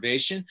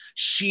reservation,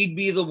 she'd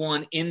be the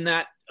one in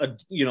that,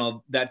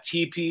 that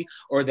teepee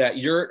or that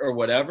yurt or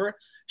whatever.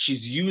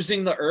 She's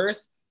using the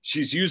earth.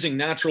 She's using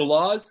natural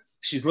laws.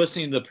 She's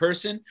listening to the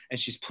person, and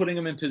she's putting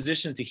them in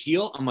position to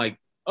heal. I'm like,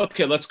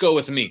 okay, let's go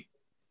with me.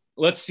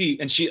 Let's see.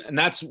 And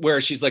that's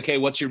where she's like, hey,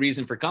 what's your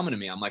reason for coming to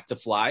me? I'm like, to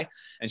fly.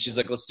 And she's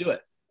like, let's do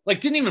it.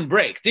 Like, didn't even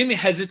break. Didn't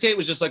even hesitate.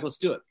 Was just like, let's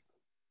do it.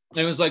 And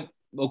it was like,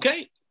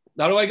 okay.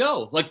 How do I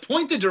go? Like,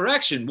 point the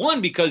direction. One,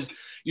 because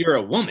you're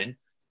a woman.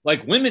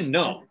 Like, women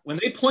know when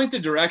they point the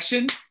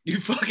direction, you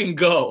fucking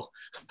go.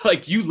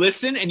 Like, you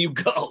listen and you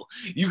go.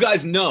 You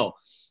guys know.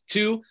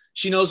 Two,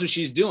 she knows what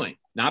she's doing.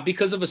 Not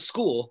because of a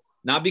school,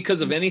 not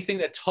because of anything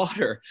that taught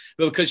her,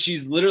 but because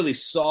she's literally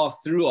saw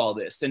through all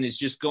this and is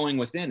just going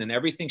within. And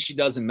everything she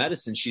does in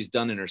medicine, she's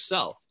done in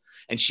herself.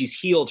 And she's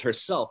healed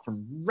herself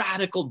from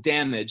radical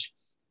damage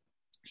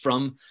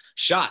from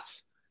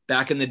shots.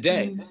 Back in the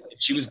day,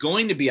 she was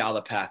going to be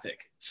allopathic.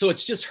 So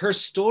it's just her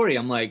story.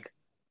 I'm like,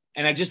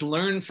 and I just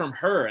learned from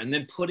her, and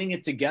then putting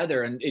it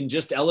together and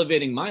just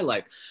elevating my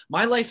life.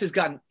 My life has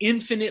gotten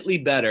infinitely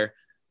better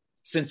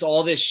since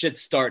all this shit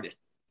started.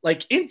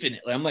 Like,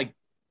 infinitely. I'm like,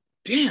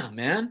 damn,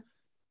 man.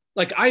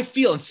 Like, I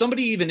feel, and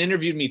somebody even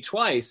interviewed me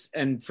twice.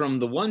 And from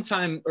the one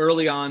time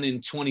early on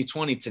in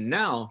 2020 to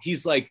now,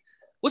 he's like,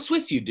 what's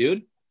with you,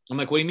 dude? I'm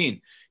like, what do you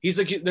mean? He's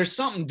like, there's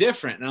something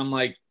different. And I'm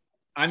like,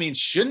 I mean,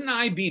 shouldn't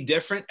I be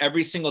different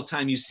every single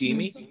time you see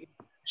me?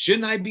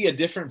 Shouldn't I be a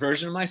different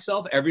version of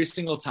myself every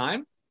single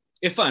time?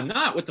 If I'm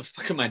not, what the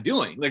fuck am I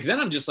doing? Like, then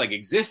I'm just like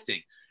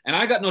existing, and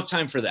I got no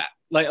time for that.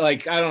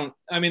 Like I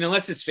mean,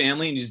 unless it's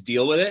family and you just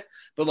deal with it.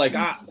 But like,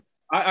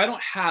 I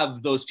don't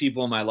have those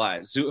people in my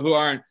lives who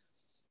aren't.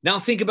 Now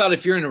think about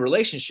if you're in a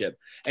relationship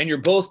and you're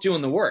both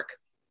doing the work.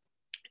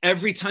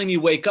 Every time you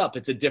wake up,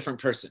 it's a different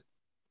person.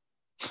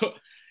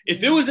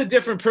 If it was a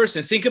different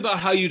person, think about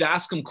how you'd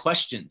ask them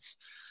questions.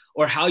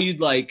 Or how you'd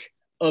like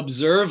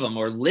observe them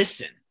or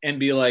listen and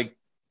be like,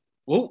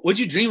 what'd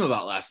you dream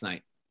about last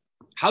night?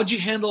 How'd you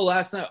handle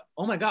last night?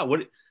 Oh my God,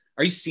 what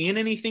are you seeing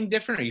anything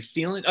different? Are you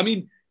feeling? I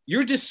mean,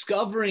 you're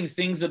discovering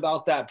things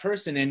about that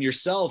person and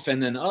yourself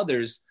and then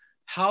others.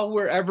 How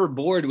we're ever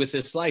bored with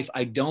this life,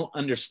 I don't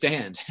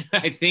understand.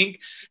 I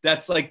think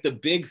that's like the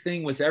big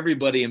thing with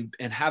everybody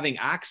and having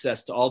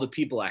access to all the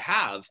people I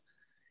have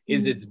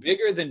is it's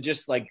bigger than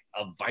just like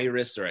a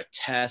virus or a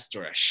test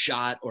or a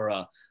shot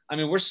or I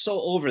mean, we're so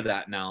over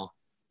that now.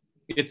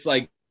 It's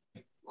like,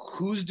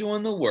 who's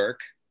doing the work?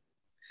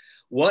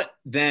 What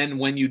then,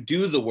 when you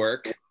do the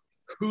work,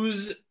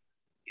 who's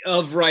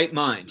of right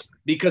mind?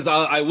 Because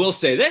I will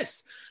say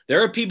this,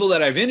 there are people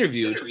that I've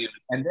interviewed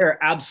and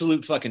they're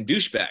absolute fucking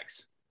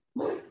douchebags.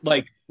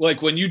 Like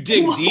when you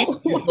dig deep,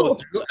 you go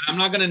through, I'm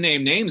not going to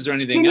name names or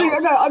anything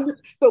else.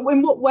 But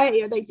in what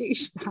way are they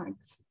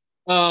douchebags?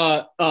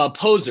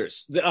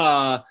 Posers.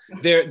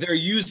 They're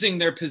using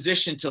their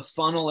position to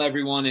funnel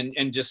everyone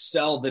and just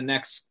sell the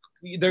next.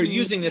 They're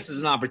using this as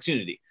an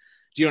opportunity.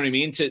 Do you know what I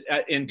mean?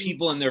 And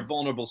people in their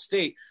vulnerable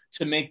state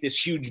to make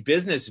this huge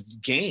business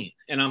gain.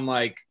 And I'm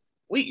like,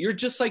 wait, you're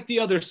just like the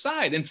other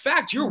side. In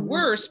fact, you're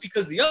worse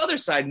because the other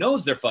side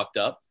knows they're fucked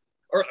up,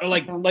 or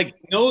like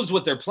knows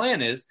what their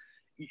plan is.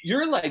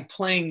 You're like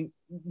playing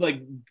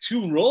like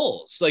two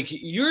roles. Like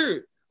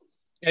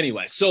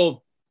anyway.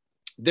 So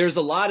there's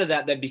a lot of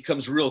that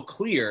becomes real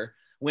clear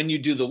when you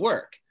do the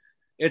work.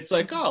 It's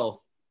like,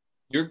 oh,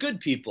 you're good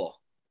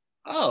people.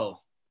 Oh,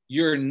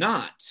 you're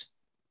not.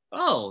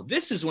 Oh,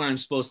 this is where I'm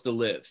supposed to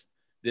live.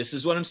 This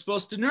is what I'm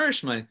supposed to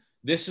nourish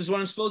this is what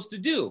I'm supposed to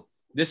do.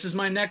 This is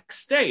my next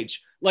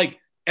stage. Like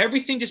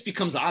everything just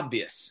becomes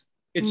obvious.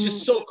 It's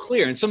just so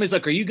clear. And somebody's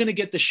like, are you going to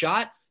get the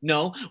shot?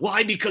 No.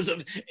 Why? Because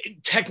of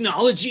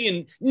technology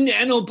and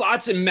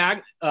nanobots and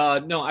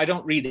no, I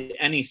don't read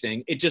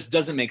anything. It just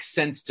doesn't make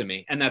sense to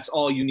me. And that's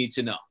all you need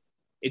to know.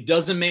 It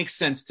doesn't make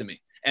sense to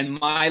me and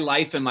my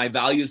life and my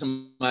values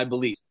and my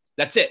beliefs.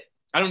 That's it.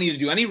 I don't need to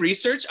do any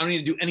research. I don't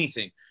need to do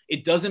anything.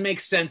 It doesn't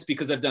make sense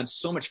because I've done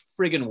so much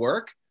friggin'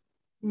 work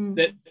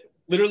that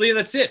literally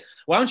that's it.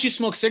 Why don't you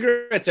smoke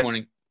cigarettes every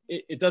morning?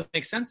 It doesn't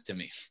make sense to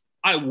me.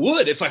 I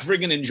would if I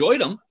friggin' enjoyed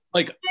them,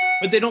 but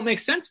they don't make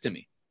sense to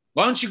me.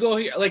 Why don't you go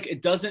here? Like,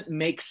 it doesn't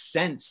make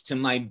sense to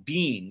my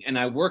being. And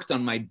I worked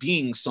on my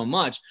being so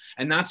much.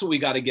 And that's what we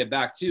got to get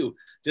back to.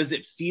 Does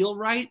it feel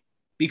right?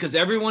 Because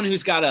everyone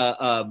who's got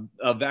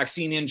a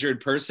vaccine injured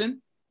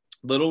person,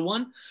 little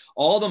one,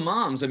 all the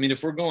moms, I mean,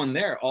 if we're going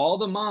there, all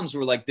the moms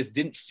were like, this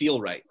didn't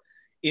feel right.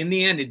 In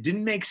the end, it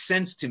didn't make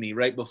sense to me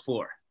right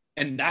before.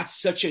 And that's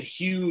such a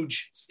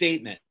huge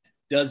statement.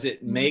 Does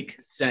it make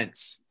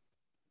sense?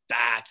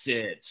 That's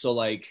it. So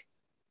like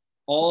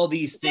all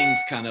these things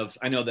kind of,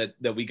 I know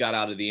that we got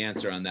out of the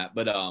answer on that,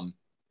 but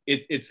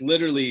it's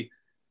literally,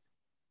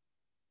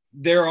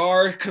 there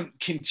are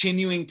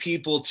continuing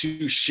people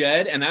to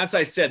shed. And as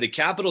I said, the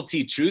capital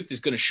T truth is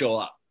going to show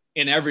up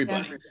in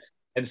everybody. Yeah.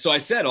 And so I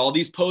said, all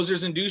these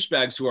posers and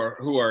douchebags who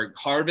are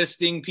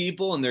harvesting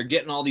people and they're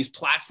getting all these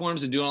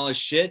platforms and doing all this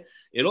shit,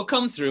 it'll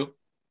come through.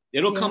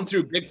 It'll come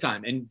through big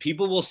time. And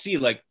people will see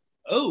like,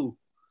 oh,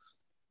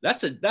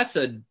 that's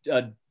a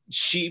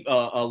sheep,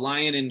 a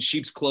lion in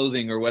sheep's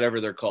clothing or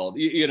whatever they're called,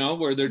 you know,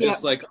 where they're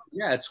just like,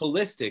 yeah, it's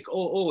holistic.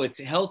 Oh, it's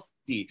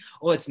healthy.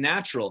 Oh, it's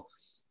natural.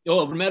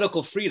 Oh,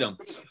 medical freedom.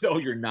 No,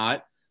 you're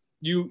not.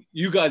 You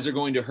guys are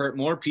going to hurt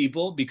more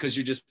people because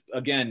you're just,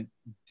 again,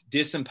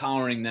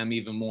 disempowering them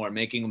even more,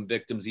 making them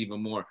victims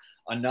even more.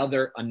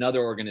 Another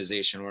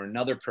organization or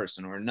another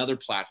person or another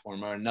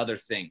platform or another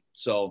thing.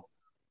 So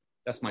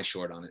that's my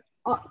short on it.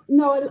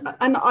 No,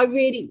 and I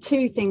really,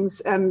 two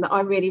things that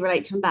I really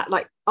relate to on that.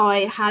 Like, I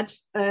had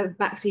a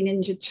vaccine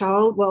injured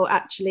child. Well,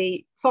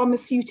 actually,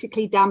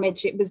 pharmaceutically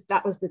damaged.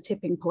 That was the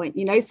tipping point,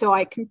 you know. So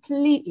I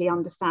completely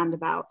understand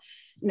about,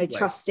 you know,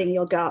 trusting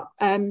your gut.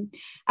 And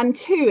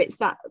two, it's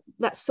that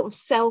sort of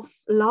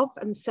self-love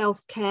and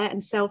self-care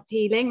and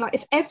self-healing. Like,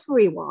 if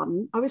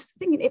everyone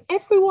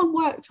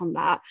worked on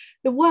that,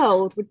 the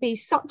world would be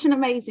such an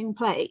amazing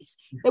place.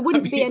 There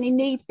wouldn't be any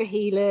need for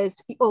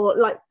healers or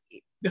like.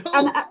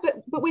 No.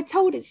 But we're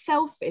told it's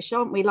selfish,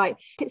 aren't we? Like,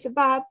 it's a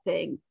bad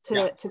thing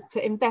to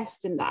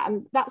invest in that.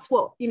 And that's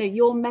what, you know,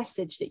 your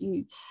message that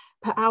you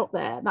put out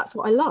there, that's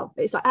what I love.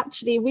 It's like,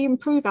 actually, we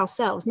improve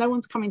ourselves. No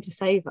one's coming to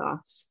save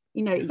us.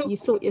 You know, you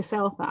sort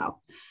yourself out.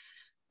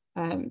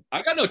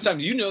 I got no time.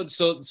 You know,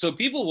 so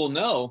people will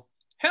know.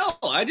 Hell,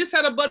 I just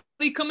had a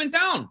buddy coming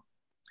down.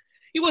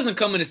 He wasn't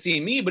coming to see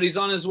me, but he's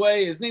on his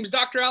way. His name's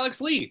Dr.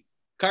 Alex Lee,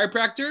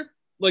 chiropractor.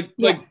 Like,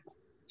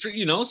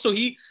 you know, so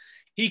he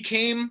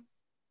came.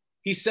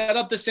 He set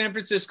up the San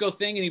Francisco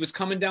thing and he was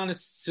coming down to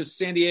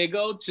San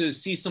Diego to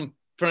see some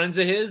friends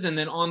of his. And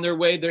then on their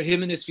way,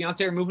 him and his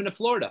fiance are moving to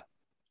Florida.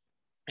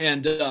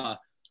 And it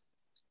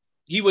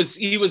was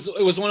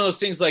one of those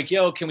things like,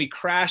 yo, can we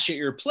crash at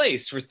your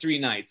place for 3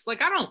 nights?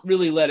 Like, I don't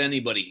really let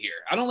anybody here.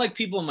 I don't like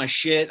people in my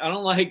shit. I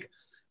don't like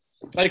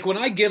when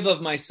I give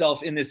of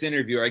myself in this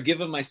interview, or I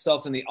give of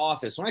myself in the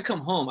office, when I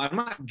come home, I'm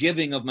not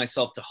giving of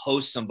myself to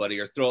host somebody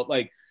or throw it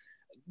like,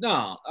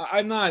 no,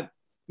 I'm not.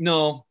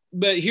 No.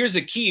 But here's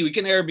a key. We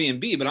can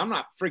Airbnb, but I'm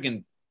not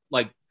freaking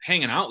like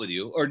hanging out with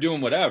you or doing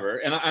whatever.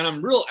 And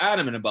I'm real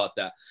adamant about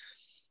that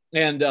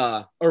and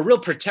or real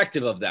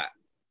protective of that.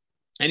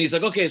 And he's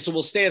like, okay, so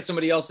we'll stay at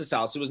somebody else's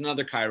house. It was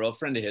another Cairo, a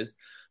friend of his.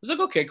 I was like,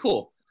 okay,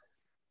 cool.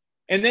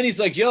 And then he's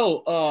like,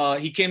 yo,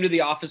 he came to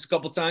the office a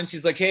couple times.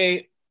 He's like,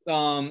 hey,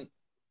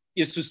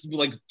 it's just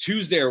like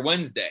Tuesday or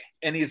Wednesday.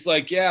 And he's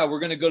like, yeah, we're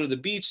going to go to the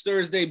beach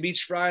Thursday,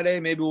 beach Friday.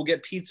 Maybe we'll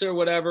get pizza or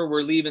whatever.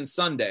 We're leaving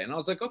Sunday. And I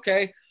was like,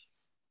 okay.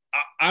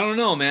 I don't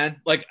know,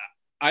 man. Like,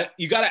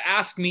 you got to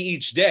ask me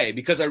each day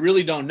because I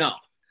really don't know.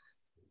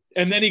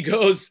 And then he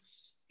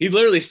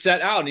literally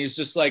set out and he's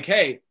just like,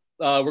 hey,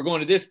 we're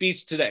going to this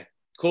beach today.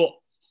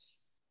 Cool.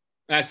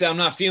 And I said, I'm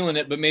not feeling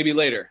it, but maybe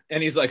later.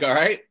 And he's like, all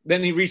right.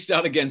 Then he reached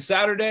out again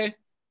Saturday and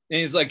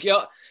he's like,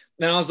 yeah.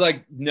 And I was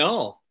like,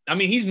 no. I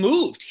mean, he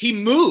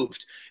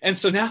moved. And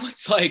so now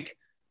it's like,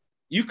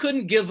 you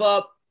couldn't give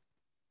up.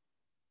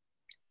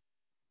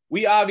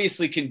 We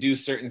obviously can do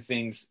certain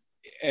things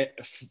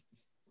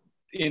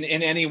in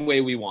any way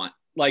we want.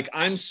 Like,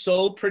 I'm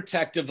so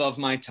protective of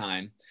my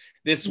time.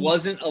 This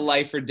wasn't a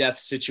life or death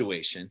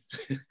situation.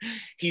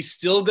 He's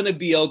still going to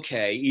be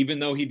okay, even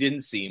though he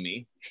didn't see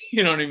me.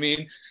 You know what I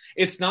mean?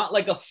 It's not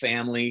like a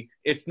family.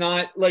 It's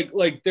not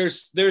like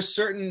there's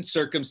certain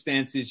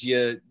circumstances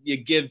you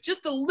give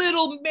just a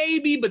little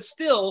maybe, but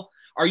still,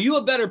 are you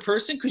a better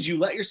person because you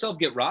let yourself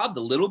get robbed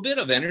a little bit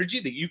of energy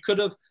that you could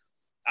have?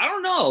 I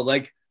don't know.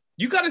 Like,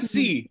 you got to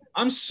see,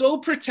 I'm so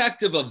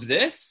protective of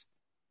this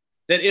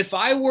that if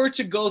I were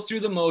to go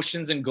through the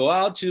motions and go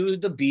out to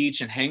the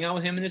beach and hang out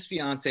with him and his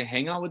fiance,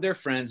 hang out with their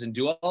friends and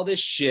do all this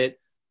shit,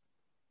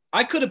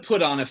 I could have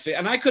put on a fit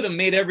and I could have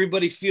made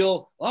everybody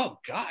feel, oh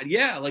God,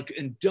 yeah, like,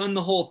 and done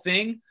the whole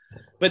thing.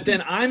 But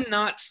then I'm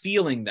not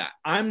feeling that.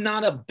 I'm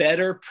not a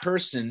better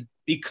person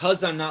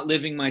because I'm not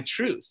living my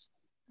truth.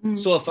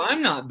 So if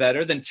I'm not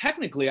better, then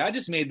technically I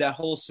just made that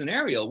whole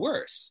scenario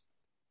worse.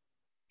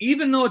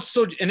 Even though it's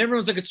so, and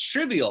everyone's like, it's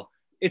trivial.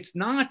 It's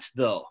not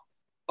though.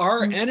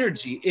 Our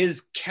energy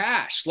is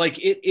cash. Like,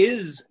 it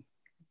is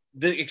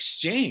the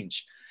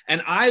exchange.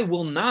 And I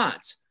will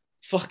not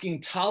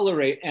fucking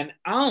tolerate an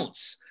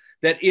ounce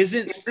that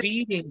isn't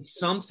feeding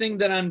something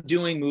that I'm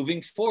doing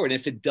moving forward.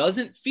 If it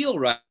doesn't feel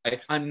right,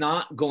 I'm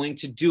not going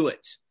to do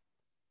it.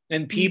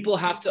 And people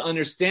have to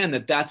understand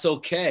that that's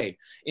okay,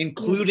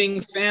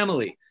 including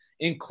family,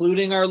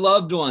 including our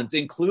loved ones,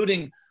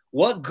 including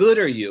what good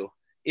are you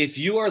if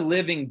you are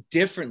living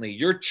differently?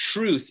 Your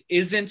truth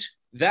isn't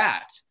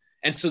that.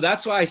 And so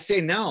that's why I say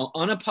now,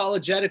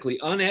 unapologetically,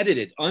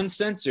 unedited,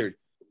 uncensored,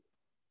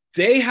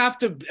 they have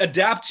to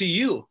adapt to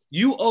you.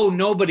 You owe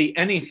nobody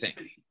anything.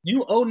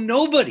 You owe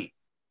nobody.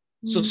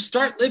 So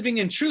start living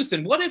in truth.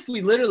 And what if we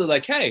literally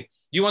like, hey,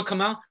 you want to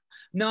come out?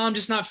 No, I'm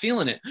just not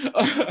feeling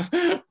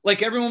it.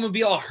 Like, everyone would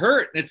be all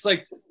hurt. And it's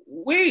like,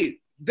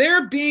 wait,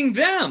 they're being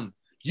them.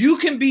 You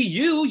can be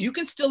you. You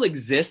can still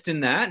exist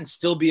in that and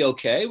still be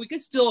okay. We can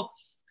still,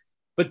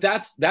 but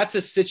that's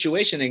a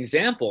situation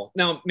example.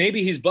 Now,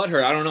 maybe he's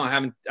butthurt. I don't know. I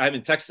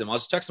haven't texted him. I'll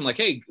just text him like,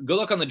 hey, good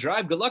luck on the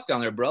drive. Good luck down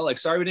there, bro. Like,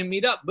 sorry we didn't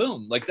meet up.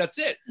 Boom. Like, that's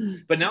it.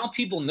 But now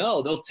people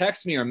know. They'll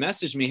text me or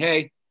message me,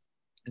 hey,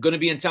 I'm going to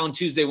be in town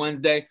Tuesday,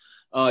 Wednesday.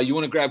 You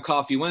want to grab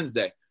coffee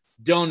Wednesday?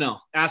 Don't know.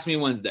 Ask me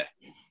Wednesday.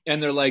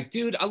 And they're like,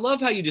 dude, I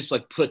love how you just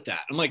like put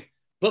that. I'm like,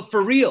 but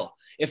for real,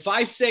 if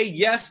I say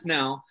yes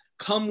now,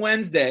 come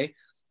Wednesday,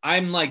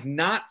 I'm like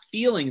not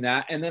feeling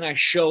that. And then I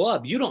show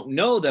up. You don't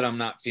know that I'm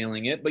not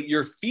feeling it, but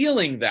you're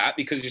feeling that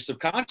because your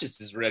subconscious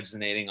is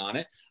resonating on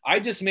it. I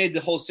just made the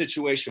whole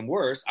situation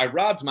worse. I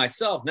robbed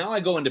myself. Now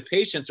I go into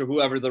patients or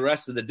whoever the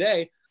rest of the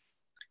day.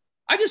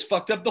 I just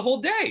fucked up the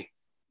whole day.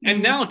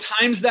 And now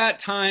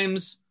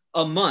times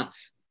a month.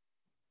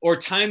 Or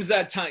times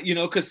that time, you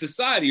know, because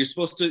society, you're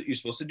supposed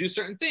to do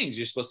certain things.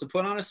 You're supposed to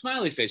put on a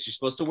smiley face. You're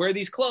supposed to wear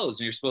these clothes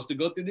and you're supposed to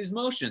go through these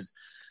motions.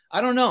 I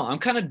don't know. I'm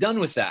kind of done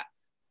with that.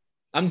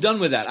 I'm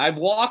done with that. I've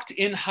walked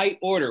in height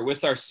order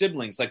with our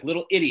siblings like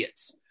little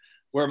idiots,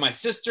 where my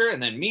sister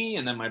and then me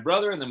and then my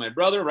brother and then my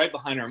brother right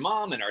behind our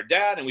mom and our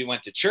dad. And we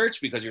went to church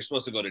because you're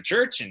supposed to go to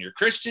church and you're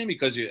Christian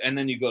and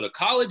then you go to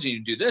college and you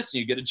do this and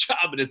you get a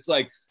job. And it's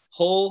like,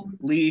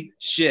 holy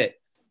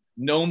shit,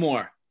 no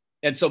more.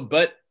 And so,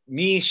 but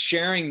me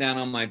sharing that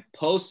on my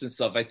posts and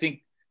stuff, I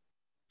think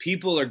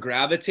people are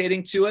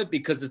gravitating to it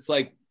because it's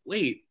like,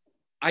 wait,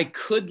 I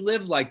could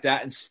live like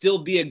that and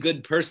still be a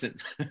good person.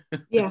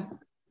 Yeah.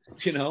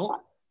 You know,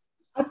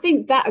 I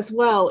think that as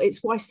well, it's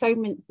why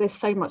there's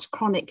so much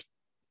chronic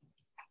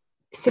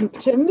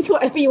symptoms,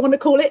 whatever you want to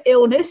call it,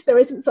 illness. There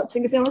isn't such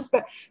thing as illness,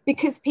 but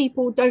because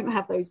people don't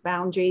have those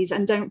boundaries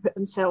and don't put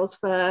themselves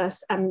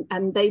first, and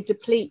they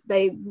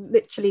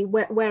literally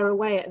wear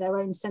away at their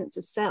own sense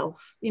of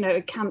self. You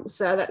know,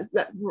 cancer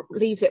that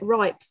leaves it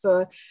ripe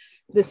for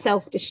the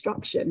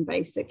self-destruction,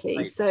 basically.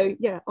 Right. So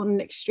yeah, on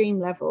an extreme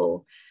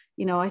level,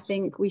 you know, I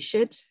think we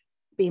should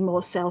be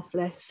more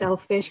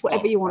selfish,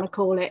 whatever you want to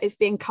call it. It's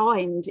being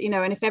kind, you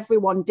know, and if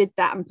everyone did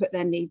that and put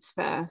their needs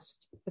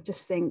first, I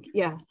just think,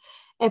 yeah,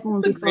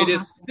 everyone would be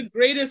the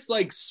greatest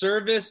like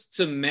service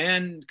to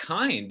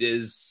mankind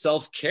is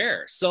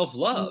self-care,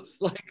 self-love.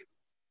 Like,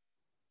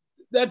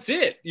 that's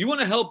it. You want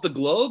to help the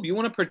globe, you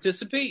want to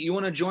participate, you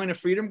want to join a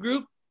freedom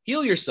group,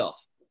 heal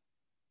yourself,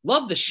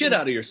 love the shit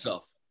out of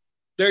yourself.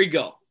 There you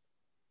go.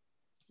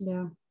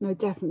 Yeah, no,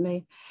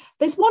 definitely.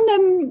 There's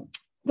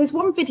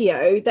one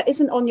video that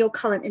isn't on your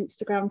current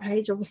Instagram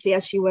page, obviously,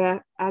 as you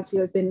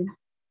have been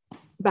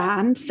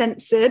banned,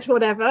 censored,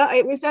 whatever.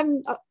 It was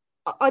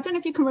I don't know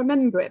if you can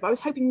remember it, but I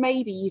was hoping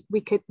maybe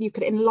you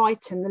could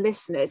enlighten the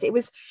listeners.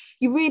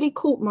 You really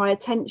caught my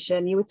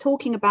attention. You were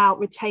talking about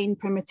retained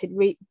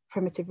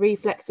primitive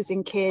reflexes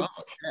in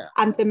kids,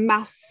 and the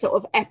mass sort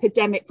of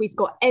epidemic we've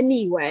got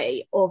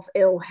anyway of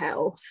ill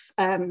health,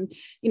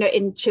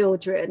 in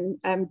children,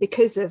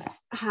 because of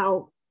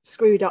how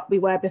screwed up we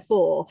were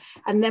before,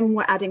 and then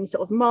we're adding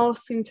sort of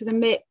masks into the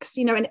mix,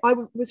 and I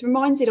was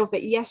reminded of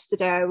it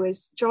yesterday. I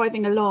was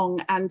driving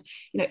along, and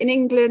in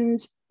England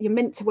you're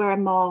meant to wear a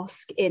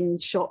mask in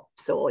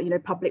shops or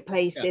public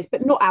places,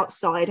 but not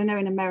outside. I know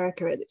in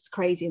America it's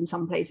crazy in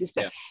some places,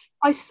 but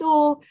I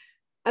saw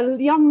a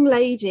young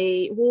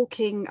lady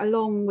walking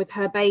along with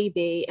her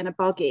baby in a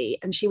buggy,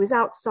 and she was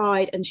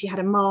outside and she had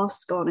a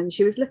mask on and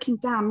she was looking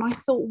down, and I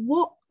thought,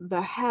 what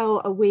the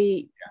hell are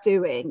we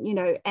doing?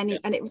 And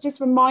it just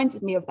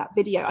reminded me of that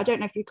video. I don't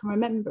know if you can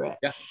remember it.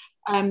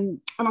 And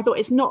I thought,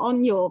 it's not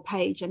on your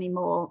page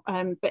anymore,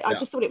 but I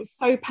just thought it was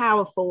so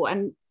powerful.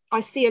 And I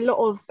see a lot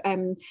of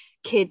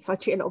kids, I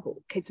treat a lot of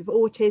kids with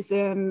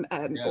autism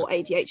or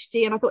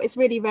ADHD, and I thought it's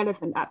really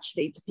relevant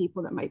actually to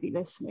people that may be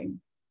listening.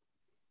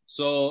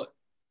 So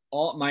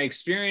my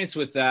experience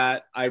with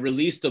that, I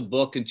released a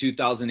book in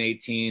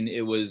 2018. It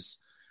was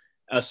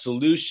a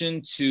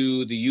solution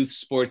to the youth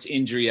sports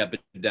injury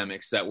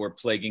epidemics that were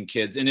plaguing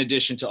kids, in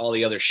addition to all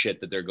the other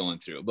shit that they're going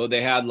through. But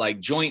they had like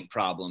joint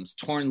problems,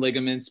 torn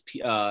ligaments,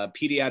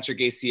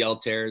 pediatric ACL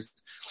tears,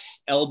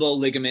 elbow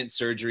ligament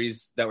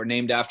surgeries that were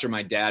named after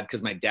my dad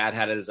because my dad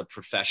had it as a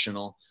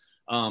professional.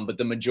 But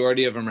the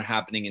majority of them are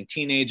happening in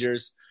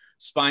teenagers,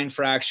 spine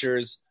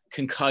fractures,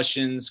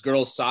 concussions,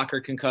 girls soccer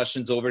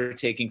concussions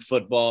overtaking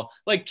football,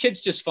 like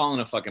kids just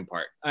falling a fucking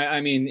apart. I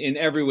mean, in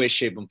every way,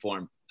 shape, and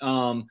form.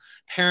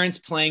 Parents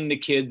playing the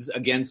kids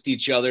against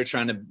each other,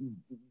 trying to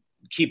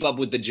keep up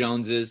with the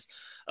Joneses.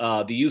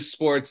 The youth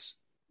sports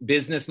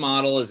business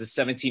model is a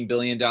 $17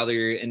 billion a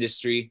year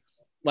industry.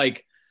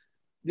 Like,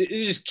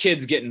 it's just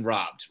kids getting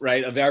robbed,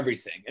 right, of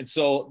everything. And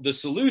so the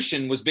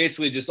solution was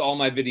basically just all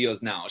my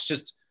videos now. It's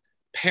just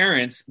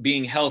parents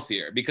being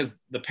healthier, because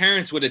the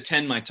parents would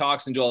attend my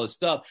talks and do all this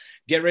stuff,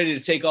 get ready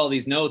to take all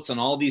these notes on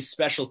all these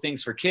special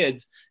things for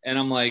kids. And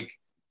I'm like,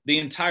 the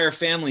entire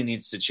family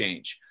needs to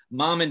change.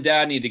 Mom and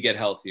dad need to get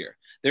healthier.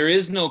 There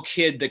is no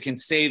kid that can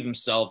save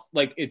himself.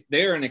 Like,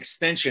 they're an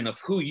extension of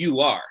who you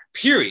are,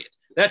 period.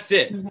 That's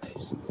it.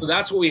 So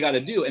that's what we got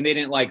to do. And they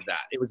didn't like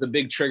that. It was a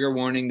big trigger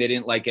warning. They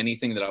didn't like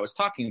anything that I was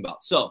talking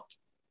about. So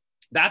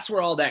that's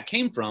where all that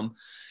came from.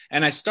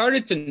 And I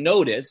started to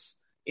notice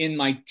in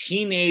my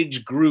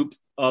teenage group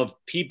of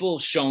people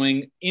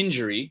showing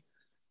injury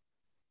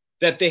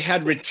that they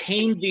had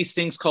retained these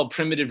things called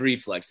primitive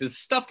reflex. It's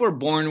stuff we're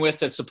born with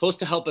that's supposed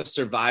to help us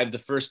survive the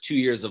first 2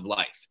 years of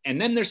life. And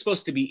then they're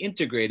supposed to be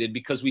integrated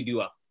because we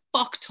do a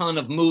fuck ton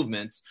of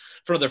movements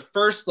for the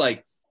first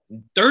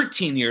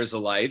 13 years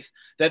of life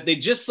that they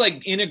just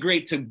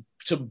integrate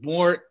to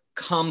more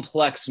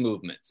complex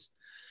movements.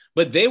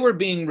 But they were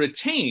being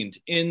retained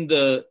in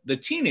the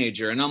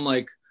teenager. And I'm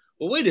like,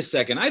 well, wait a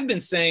second. I've been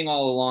saying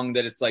all along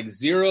that it's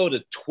 0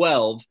 to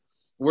 12.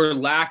 We're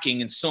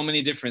lacking in so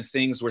many different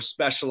things. We're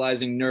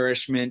specializing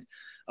nourishment,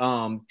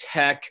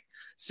 tech,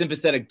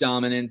 sympathetic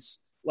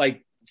dominance,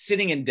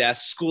 sitting in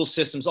desks, school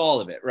systems,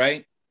 all of it,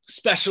 right?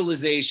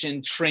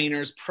 Specialization,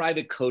 trainers,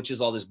 private coaches,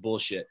 all this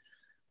bullshit.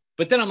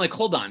 But then I'm like,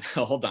 hold on.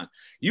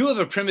 You have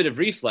a primitive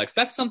reflex.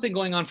 That's something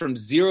going on from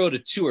 0 to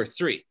 2 or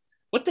 3.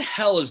 What the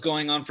hell is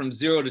going on from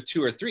 0 to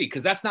 2 or 3?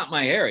 Because that's not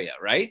my area,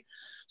 right?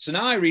 So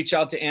now I reach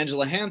out to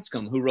Angela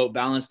Hanscom, who wrote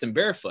Balanced and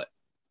Barefoot.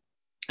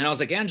 And I was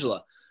like,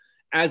 Angela,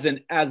 as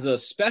a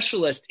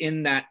specialist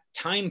in that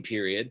time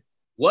period,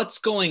 what's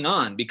going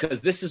on?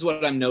 Because this is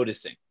what I'm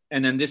noticing.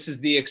 And then this is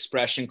the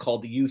expression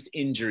called youth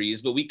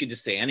injuries, but we could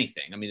just say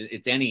anything. I mean,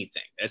 it's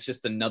anything. It's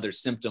just another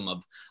symptom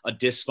of a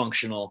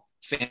dysfunctional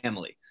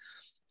family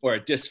or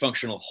a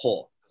dysfunctional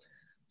whole.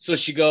 So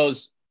she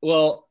goes,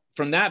 well,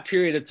 from that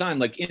period of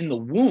time, in the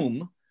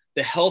womb,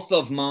 the health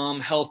of mom,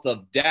 health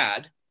of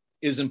dad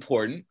is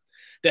important.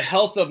 The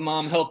health of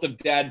mom, health of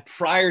dad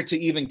prior to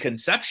even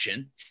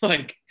conception.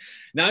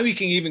 Now we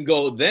can even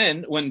go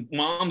then when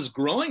mom's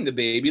growing the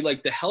baby,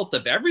 the health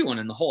of everyone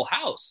in the whole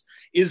house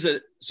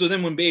so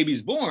then when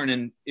baby's born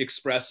and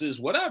expresses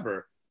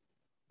whatever,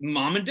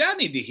 mom and dad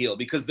need to heal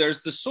because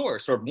there's the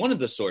source or one of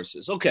the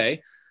sources.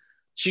 Okay.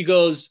 She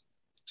goes,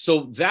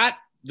 so that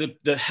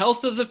the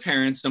health of the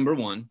parents, number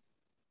one.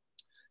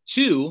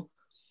 2,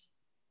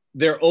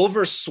 they're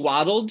over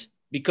swaddled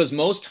because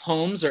most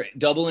homes are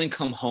double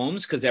income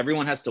homes because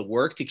everyone has to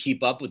work to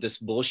keep up with this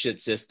bullshit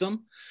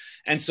system.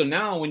 And so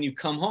now when you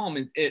come home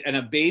and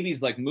a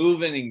baby's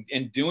moving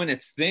and doing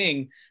its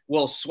thing,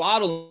 well,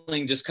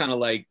 swaddling just kind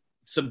of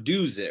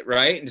subdues it,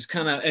 right? And just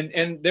kind of,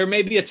 and there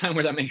may be a time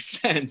where that makes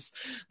sense,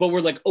 but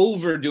we're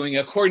overdoing it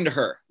according to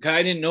her.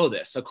 I didn't know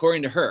this,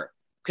 according to her.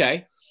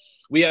 Okay.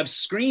 We have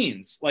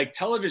screens,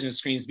 television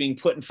screens being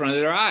put in front of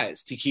their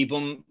eyes to keep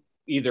them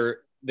either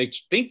they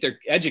think they're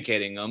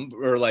educating them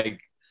or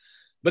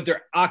but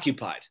they're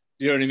occupied.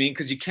 Do you know what I mean?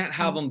 Because you can't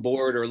have them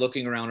bored or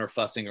looking around or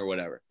fussing or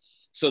whatever.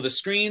 So the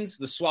screens,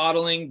 the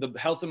swaddling, the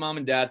health of mom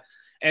and dad,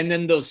 and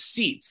then those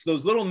seats,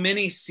 those little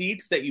mini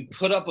seats that you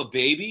put up a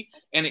baby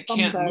and it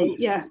can't move.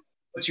 Yeah.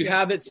 But you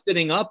have it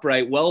sitting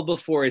upright well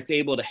before it's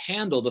able to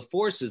handle the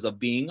forces of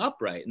being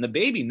upright. And the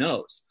baby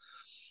knows.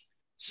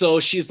 So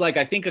she's like,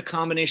 I think a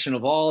combination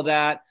of all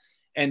that.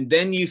 And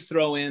then you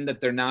throw in that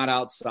they're not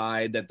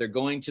outside, that they're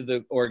going to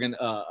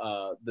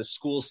the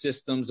school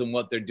systems and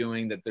what they're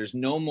doing, that there's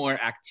no more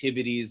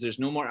activities, there's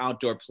no more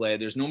outdoor play,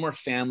 there's no more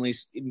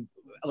families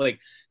like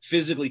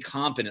physically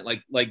competent,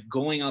 like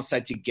going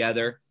outside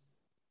together.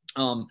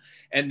 And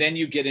then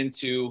you get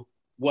into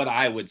what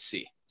I would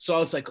see. So I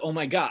was like, oh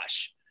my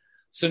gosh.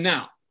 So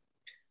now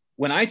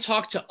when I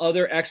talk to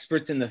other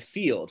experts in the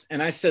field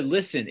and I said,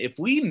 listen, if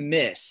we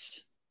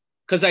miss,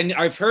 because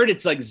I've heard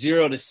it's like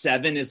 0 to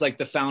 7 is like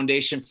the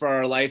foundation for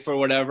our life or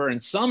whatever.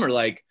 And some are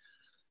like,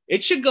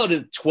 it should go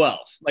to 12,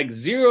 like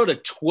 0 to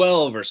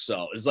 12 or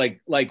so is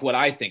like what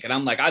I think. And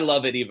I'm like, I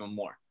love it even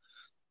more.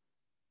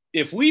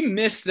 If we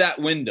miss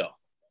that window,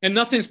 and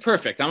nothing's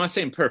perfect, I'm not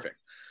saying perfect,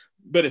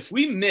 but if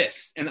we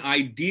miss an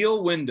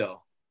ideal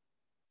window,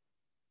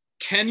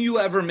 can you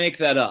ever make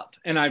that up?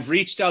 And I've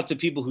reached out to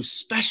people who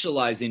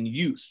specialize in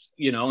youth,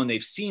 and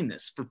they've seen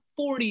this for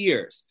 40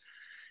 years.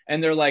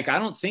 And they're like, I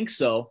don't think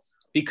so,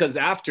 because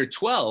after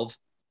 12,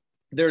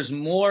 there's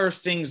more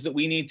things that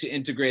we need to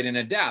integrate and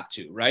adapt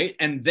to, right?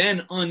 And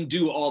then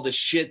undo all the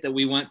shit that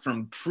we went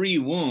from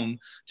pre-womb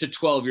to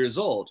 12 years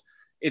old.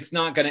 It's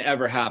not going to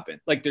ever happen.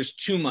 Like there's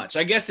too much.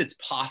 I guess it's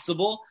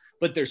possible,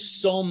 but there's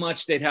so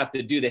much they'd have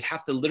to do. They'd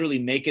have to literally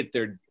make it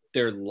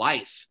their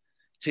life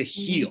to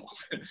heal,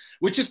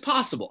 which is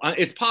possible.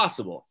 It's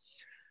possible.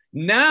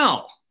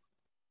 Now,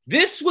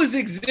 this was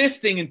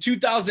existing in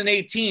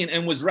 2018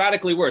 and was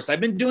radically worse. I've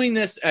been doing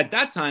this at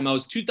that time. I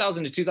was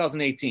 2000 to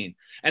 2018.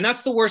 And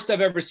that's the worst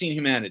I've ever seen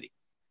humanity.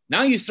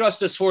 Now you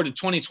thrust us forward to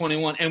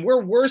 2021 and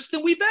we're worse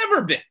than we've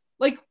ever been.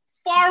 Like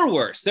far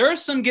worse. There are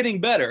some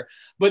getting better,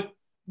 but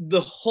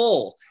the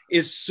whole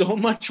is so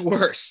much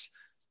worse.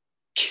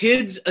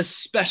 Kids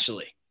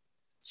especially.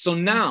 So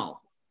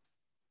now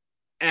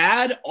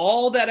add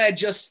all that I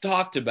just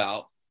talked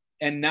about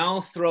and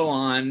now throw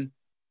on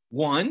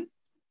one,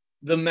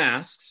 the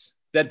masks,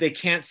 that they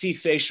can't see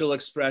facial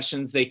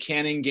expressions, they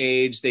can't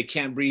engage, they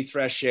can't breathe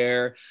fresh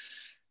air.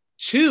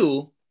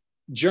 2,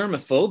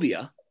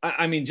 germophobia.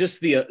 I mean,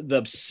 just the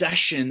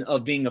obsession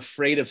of being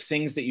afraid of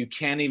things that you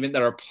can't even,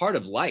 that are part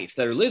of life,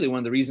 that are literally one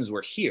of the reasons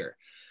we're here.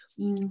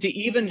 To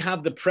even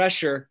have the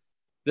pressure,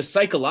 the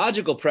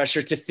psychological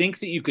pressure to think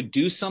that you could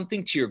do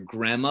something to your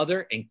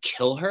grandmother and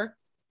kill her.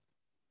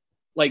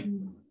 Like,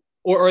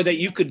 or that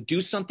you could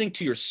do something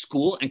to your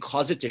school and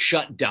cause it to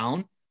shut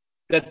down,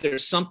 that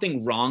there's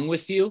something wrong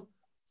with you,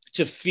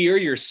 to fear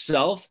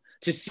yourself,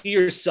 to see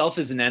yourself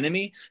as an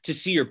enemy, to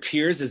see your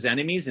peers as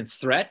enemies and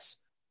threats.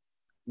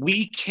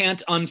 We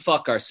can't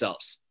unfuck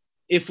ourselves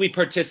if we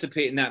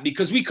participate in that,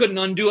 because we couldn't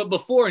undo it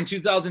before in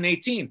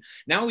 2018.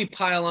 Now we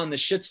pile on the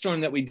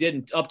shitstorm that we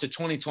did up to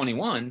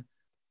 2021.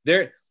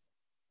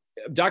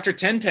 Dr.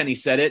 Tenpenny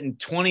said it in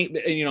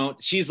 20,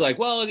 she's like,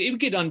 well, you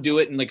could undo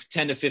it in like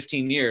 10 to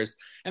 15 years.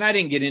 And I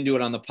didn't get into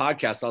it on the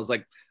podcast. I was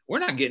like, we're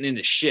not getting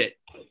into shit.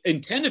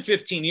 In 10 to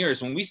 15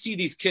 years, when we see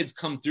these kids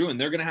come through and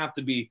they're going to have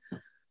to be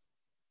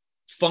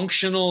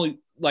functional,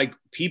 like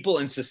people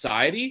in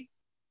society,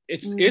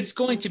 it's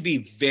going to be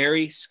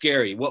very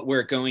scary what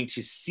we're going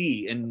to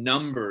see in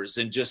numbers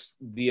and just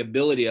the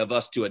ability of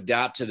us to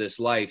adapt to this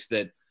life.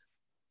 That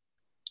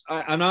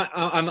I'm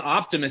an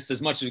optimist as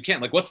much as we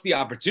can. Like, what's the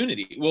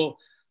opportunity? Well,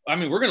 I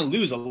mean, we're going to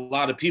lose a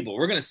lot of people.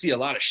 We're going to see a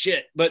lot of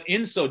shit. But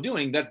in so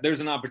doing, that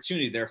there's an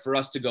opportunity there for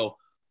us to go,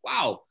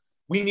 wow,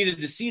 we needed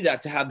to see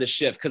that to have the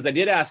shift. Because I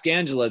did ask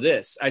Angela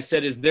this. I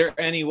said, is there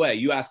any way,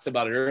 you asked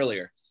about it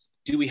earlier,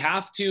 do we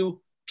have to,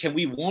 can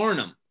we warn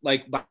them?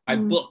 Like by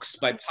books,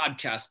 by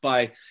podcasts,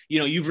 by,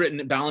 you've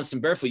written Balanced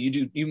and Barefoot.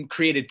 You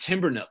created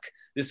Timbernook,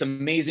 this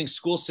amazing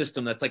school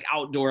system that's like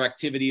outdoor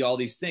activity, all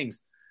these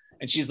things.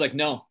 And she's like,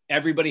 no,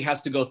 everybody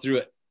has to go through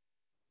it.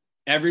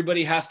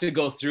 Everybody has to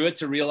go through it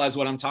to realize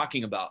what I'm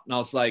talking about. And I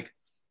was like,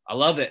 I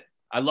love it.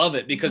 I love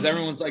it, because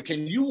everyone's like,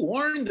 can you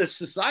warn the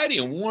society?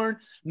 And warn?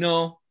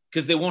 No,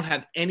 because they won't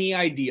have any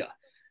idea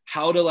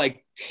how to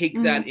like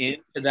take that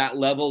into that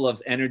level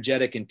of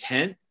energetic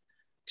intent,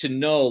 to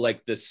know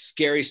like the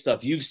scary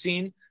stuff you've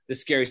seen, the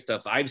scary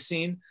stuff I've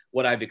seen,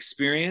 what I've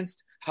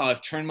experienced, how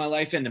I've turned my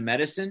life into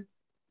medicine.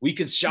 We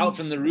can shout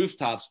from the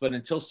rooftops, but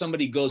until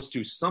somebody goes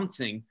through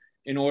something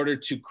in order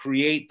to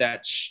create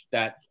that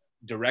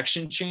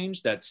direction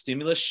change, that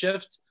stimulus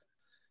shift,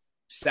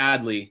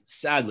 sadly.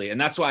 And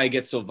that's why I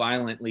get so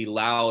violently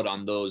loud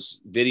on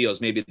those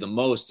videos. Maybe the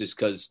most is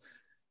because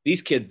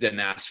these kids didn't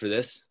ask for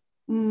this.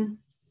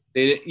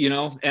 They,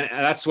 and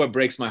that's what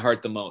breaks my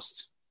heart the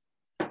most.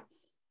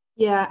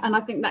 Yeah, and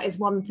I think that is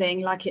one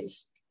thing, like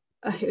it's,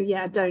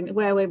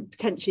 where we're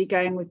potentially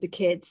going with the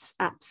kids,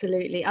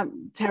 absolutely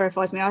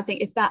terrifies me. I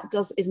think if that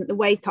isn't the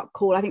wake-up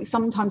call, I think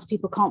sometimes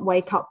people can't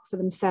wake up for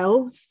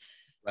themselves,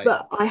 right.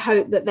 But I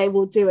hope that they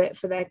will do it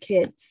for their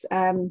kids.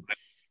 And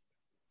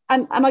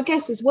I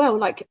guess as well,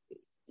 like,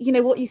 you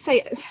know, what you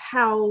say,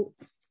 how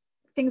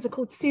things are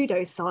called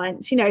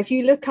pseudoscience. You know, if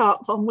you look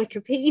up on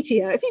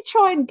Wikipedia, if you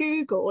try and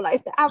Google, like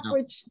if the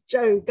average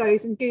Joe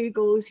goes and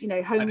Googles, you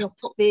know,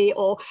 homeopathy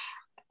or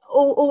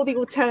all the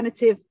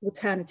alternative,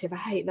 I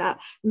hate that,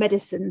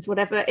 medicines,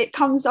 whatever, it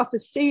comes up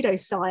as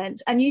pseudoscience.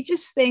 And you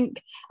just think,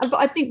 but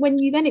I think when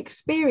you then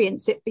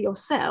experience it for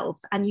yourself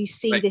and you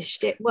see this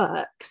shit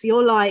works,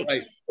 you're like,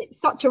 it's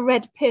such a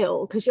red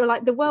pill, because you're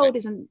like, the world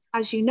isn't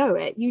as you know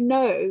it, you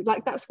know.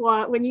 Like, that's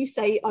why when you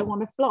say I want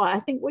to fly, I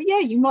think, well, yeah,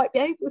 you might be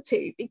able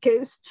to,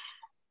 because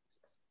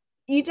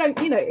you don't,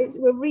 you know, it's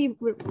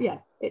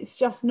it's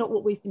just not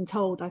what we've been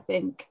told, I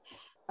think.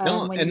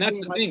 No, and that's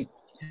the thing.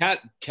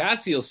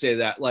 Cassie will say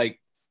that, like,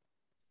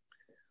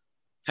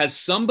 has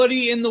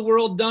somebody in the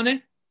world done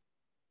it?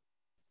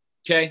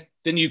 Okay,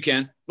 then you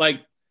can.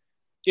 Like,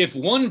 if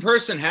one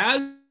person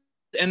has,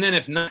 and then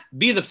if not,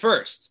 be the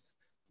first,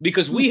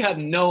 because we have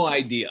no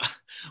idea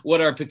what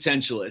our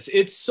potential is.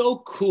 It's so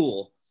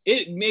cool.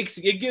 It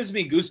gives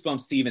me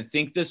goosebumps to even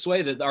think this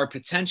way, that our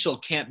potential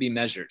can't be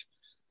measured.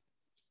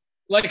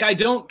 Like, I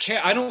don't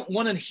care. I don't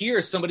want to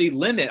hear somebody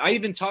limit. I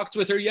even talked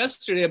with her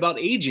yesterday about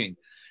aging.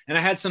 And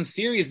I had some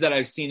theories that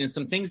I've seen and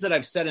some things that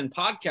I've said in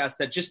podcasts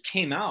that just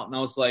came out. And I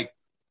was like,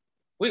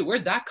 wait,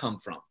 where'd that come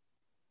from?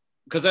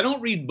 Because I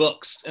don't read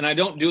books and I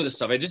don't do this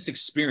stuff. I just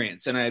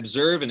experience, and I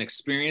observe and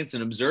experience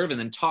and observe and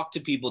then talk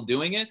to people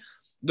doing it.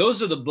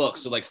 Those are the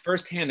books. So like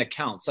firsthand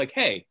accounts, like,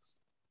 hey,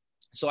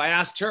 so I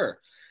asked her,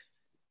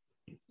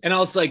 and I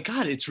was like,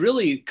 God, it's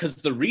really, because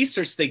the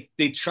research,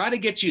 they try to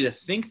get you to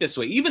think this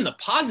way. Even the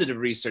positive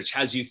research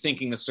has you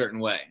thinking a certain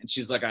way. And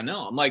she's like, I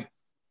know. I'm like,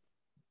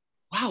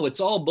 wow, it's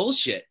all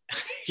bullshit.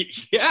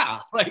 Yeah.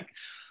 Like,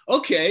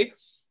 okay,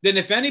 then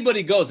if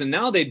anybody goes and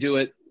now they do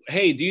it,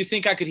 hey, do you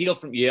think I could heal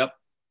from? Yep.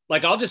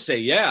 Like, I'll just say,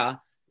 yeah,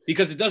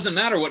 because it doesn't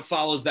matter what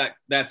follows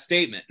that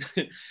statement.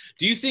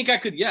 Do you think I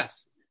could?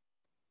 Yes.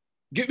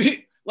 Give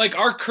me, like,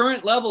 our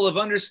current level of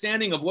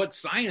understanding of what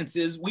science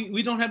is,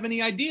 we don't have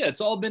any idea.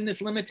 It's all been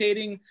this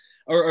limiting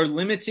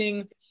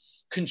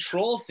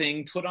control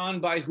thing put on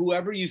by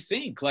whoever you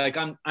think. Like,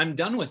 I'm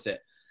done with it.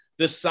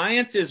 The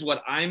science is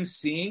what I'm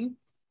seeing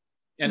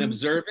and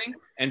observing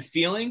and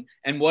feeling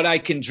and what I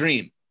can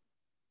dream.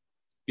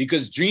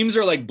 Because dreams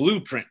are like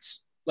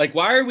blueprints. Like,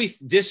 why are we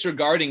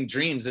disregarding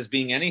dreams as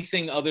being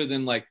anything other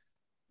than, like,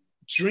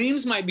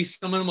 dreams might be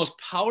some of the most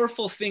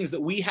powerful things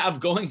that we have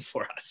going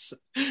for us.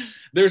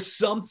 There's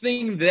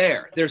something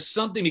there. There's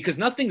something, because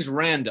nothing's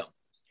random.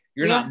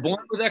 You're not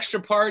born with extra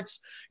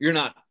parts. You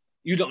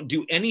don't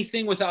do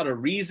anything without a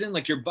reason.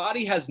 Like, your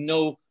body has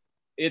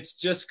it's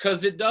just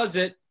because it does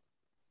it.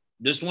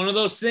 Just one of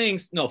those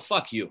things. No,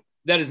 fuck you.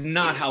 That is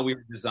not how we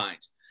were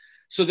designed.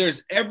 So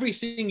there's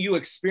everything you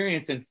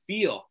experience and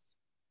feel,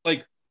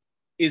 like,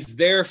 is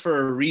there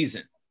for a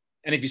reason.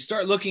 And if you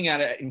start looking at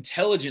it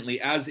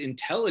intelligently as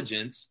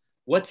intelligence,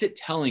 what's it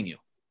telling you?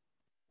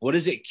 What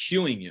is it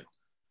cueing you?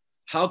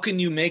 How can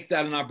you make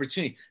that an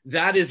opportunity?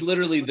 That is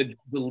literally the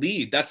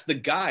lead. That's the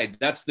guide.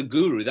 That's the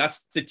guru. That's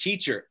the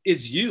teacher.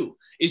 Is your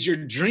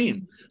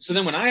dream. So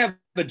then when I have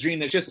a dream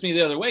that shifts me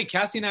the other way,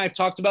 Cassie and I have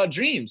talked about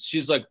dreams.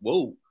 She's like,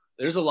 whoa,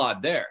 there's a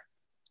lot there.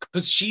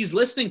 Because she's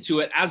listening to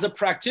it as a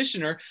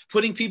practitioner,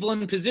 putting people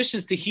in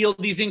positions to heal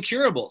these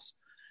incurables,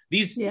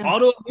 these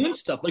autoimmune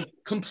stuff, like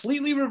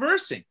completely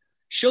reversing.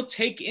 She'll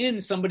take in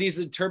somebody's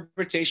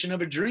interpretation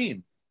of a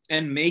dream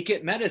and make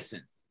it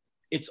medicine.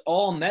 It's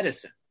all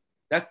medicine.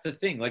 That's the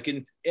thing. Like,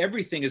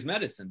 everything is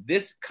medicine.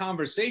 This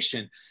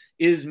conversation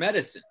is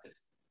medicine.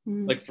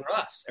 Like, for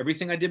us,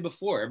 everything I did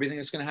before, everything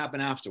that's going to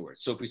happen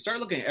afterwards. So if we start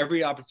looking at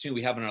every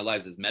opportunity we have in our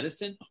lives as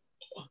medicine,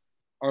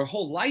 our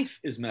whole life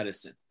is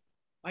medicine.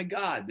 My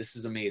God, this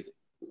is amazing.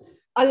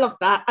 I love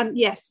that. And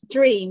yes,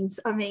 dreams.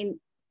 I mean,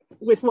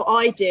 with what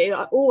I do,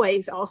 I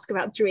always ask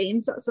about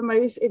dreams. That's the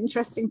most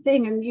interesting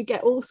thing. And you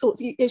get all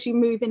sorts, as you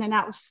move in and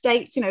out of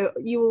states, you know,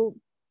 you will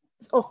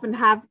often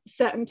have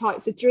certain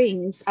types of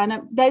dreams.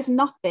 And there's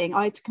nothing,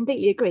 I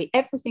completely agree.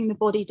 Everything the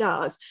body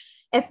does,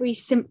 every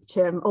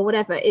symptom or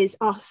whatever is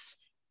us.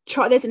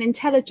 There's an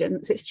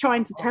intelligence. It's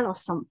trying to tell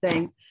us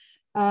something.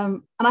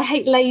 And I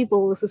hate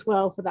labels as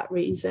well for that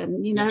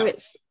reason. You know,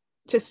 it's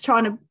just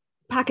trying to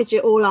package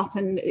it all up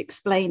and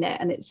explain it,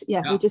 and it's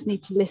we just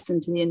need to listen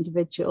to the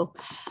individual.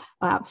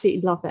 I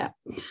absolutely love it.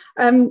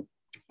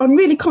 I'm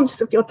really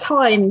conscious of your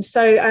time,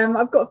 so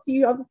I've got a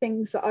few other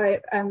things that I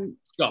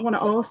want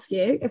to ask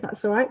you, if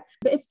that's all right.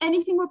 But if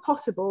anything were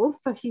possible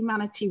for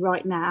humanity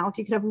right now, if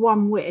you could have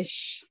one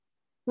wish,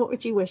 what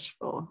would you wish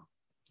for?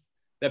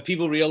 That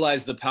people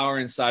realize the power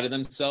inside of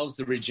themselves,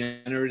 the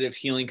regenerative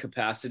healing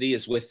capacity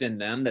is within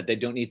them, that they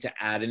don't need to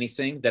add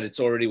anything, that it's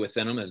already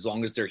within them as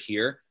long as they're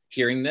here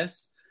hearing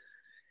this.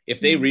 If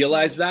they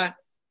realize that,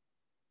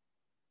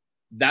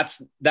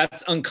 that's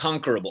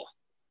unconquerable.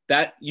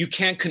 That you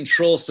can't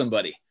control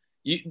somebody.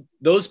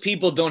 Those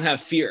people don't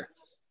have fear.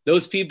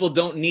 Those people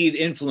don't need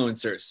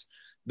influencers.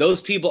 Those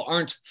people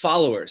aren't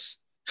followers.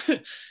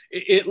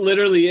 It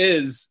literally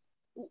is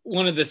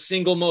one of the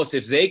single most,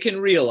 if they can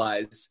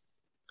realize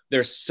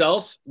their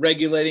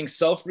self-regulating,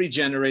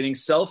 self-regenerating,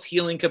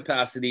 self-healing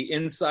capacity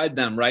inside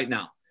them right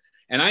now.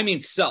 And I mean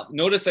self.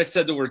 Notice I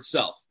said the word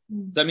self.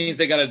 So that means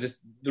they got to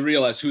just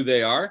realize who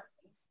they are.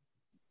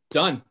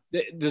 Done.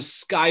 The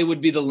sky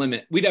would be the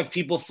limit. We'd have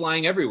people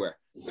flying everywhere.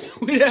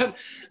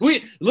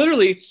 We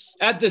literally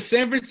at the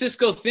San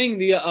Francisco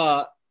thing,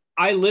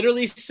 I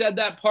literally said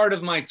that part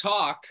of my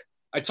talk.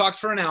 I talked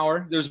for an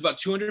hour. There was about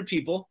 200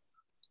 people.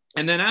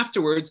 And then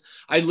afterwards,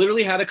 I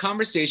literally had a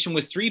conversation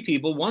with 3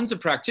 people. One's a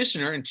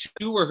practitioner and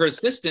 2 were her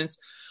assistants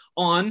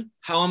on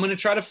how I'm going to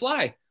try to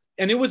fly.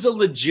 And it was a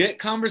legit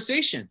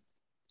conversation.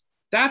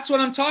 That's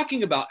what I'm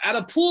talking about. At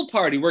a pool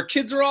party where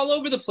kids are all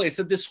over the place,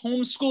 at this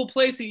homeschool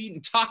place,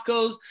 eating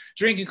tacos,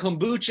 drinking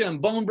kombucha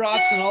and bone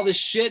broths and all this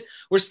shit.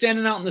 We're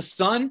standing out in the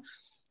sun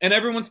and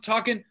everyone's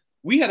talking.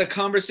 We had a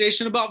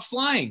conversation about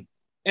flying.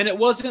 And it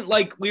wasn't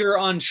like we were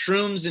on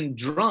shrooms and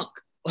drunk.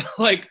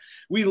 Like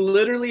we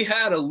literally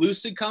had a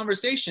lucid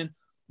conversation.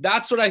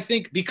 That's what I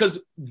think, because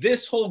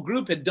this whole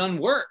group had done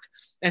work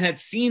and had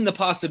seen the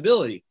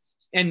possibility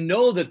and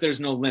know that there's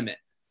no limit.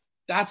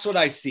 That's what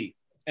I see.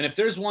 And if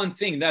there's one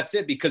thing, that's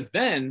it, because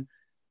then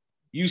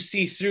you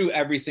see through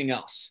everything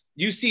else.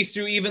 You see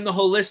through even the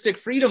holistic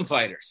freedom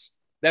fighters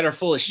that are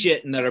full of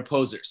shit and that are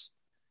posers.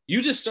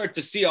 You just start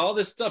to see all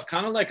this stuff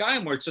kind of like I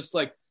am, where it's just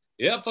like,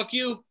 yeah, fuck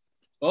you.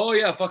 Oh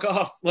yeah, fuck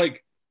off.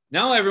 Like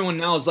now everyone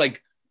now is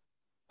like,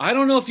 I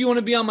don't know if you want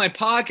to be on my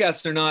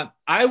podcast or not.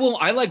 I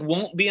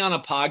won't be on a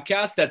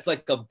podcast that's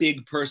like a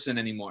big person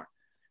anymore.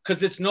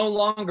 Because it's no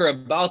longer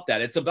about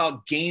that. It's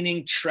about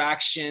gaining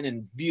traction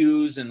and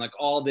views and like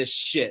all this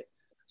shit.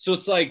 So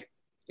it's like,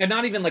 and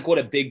not even like what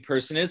a big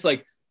person is.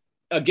 Like,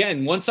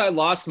 again, once I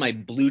lost my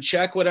blue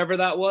check, whatever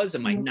that was,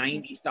 and my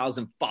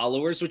 90,000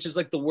 followers, which is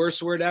like the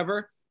worst word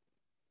ever,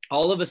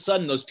 all of a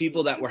sudden, those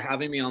people that were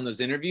having me on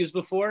those interviews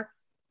before,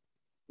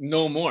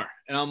 no more.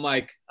 And I'm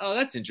like, oh,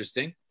 that's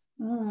interesting.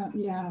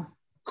 Yeah.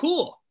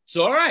 Cool.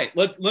 So, all right,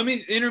 let me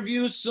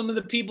interview some of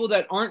the people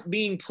that aren't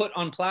being put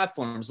on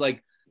platforms.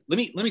 Like, let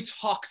me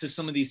talk to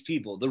some of these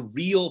people, the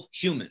real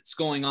humans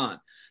going on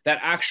that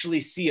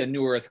actually see a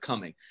new earth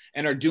coming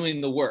and are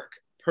doing the work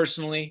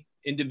personally,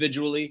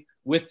 individually,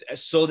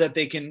 so that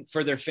they can,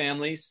 for their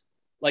families.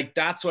 Like,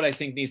 that's what I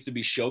think needs to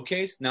be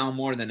showcased now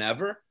more than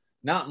ever.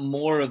 Not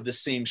more of the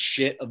same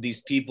shit of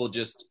these people.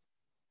 Just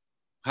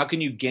how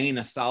can you gain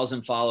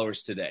 1,000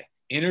 followers today?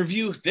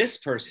 Interview this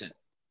person.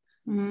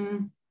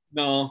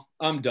 No,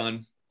 I'm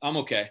done. I'm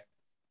okay.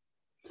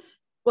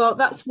 Well,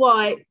 that's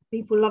why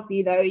people love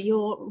you, though.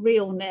 Your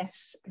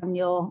realness and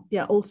your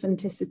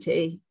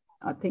authenticity,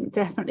 I think,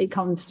 definitely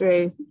comes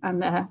through.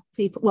 And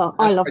people, well,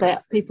 I love it.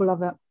 People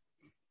love it.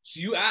 So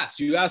you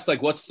asked,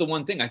 like, what's the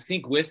one thing? I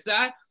think with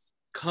that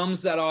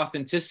comes that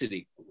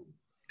authenticity.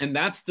 And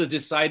that's the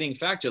deciding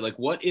factor. Like,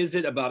 what is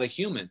it about a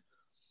human?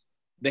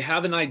 They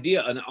have an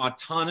idea, an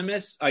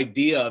autonomous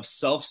idea of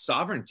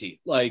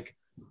self-sovereignty. Like,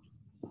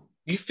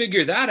 you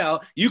figure that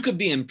out. You could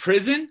be in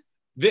prison.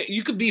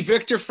 You could be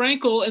Viktor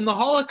Frankl in the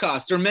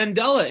Holocaust, or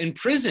Mandela in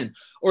prison,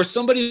 or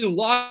somebody who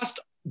lost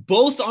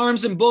both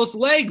arms and both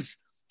legs.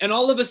 And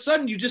all of a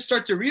sudden you just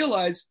start to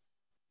realize,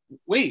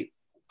 wait,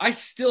 I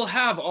still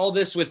have all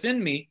this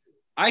within me.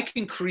 I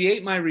can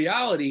create my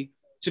reality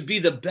to be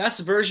the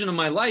best version of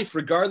my life,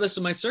 regardless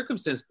of my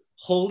circumstance.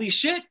 Holy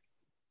shit.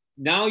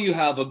 Now you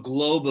have a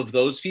globe of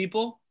those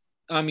people.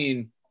 I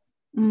mean,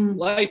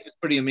 life is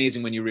pretty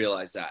amazing when you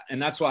realize that.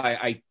 And that's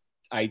why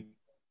I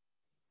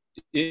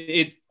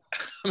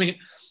mean,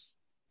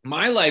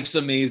 my life's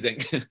amazing.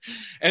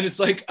 And it's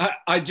like,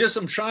 I'm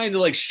trying to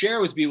like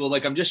share with people,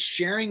 like I'm just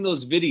sharing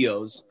those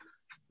videos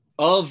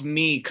of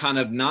me kind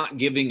of not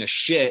giving a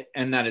shit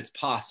and that it's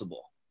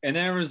possible. And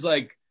everyone's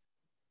like,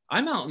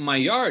 I'm out in my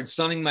yard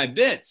sunning my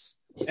bits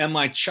and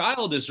my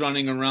child is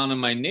running around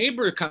and my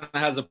neighbor kind of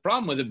has a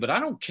problem with it, but I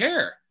don't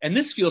care. And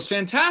this feels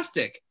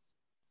fantastic.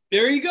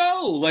 There you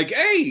go. Like,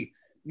 hey,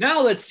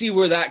 now let's see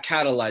where that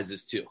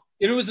catalyzes to.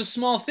 It was a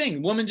small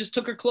thing. Woman just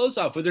took her clothes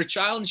off with her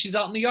child and she's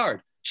out in the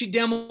yard. She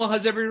damn well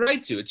has every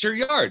right to. It's her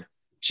yard.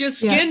 She has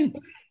skin.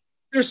 Yes.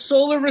 There's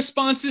solar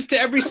responses to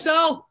every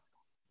cell.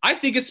 I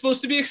think it's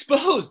supposed to be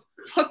exposed.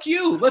 Fuck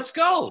you. Let's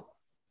go.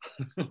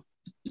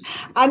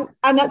 And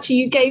actually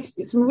you gave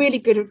some really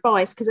good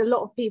advice, because a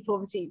lot of people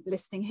obviously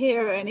listening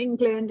here are in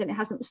England and it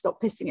hasn't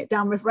stopped pissing it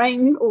down with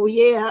rain all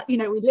year. You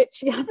know, we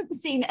literally haven't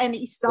seen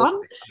any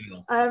sun.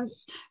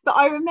 But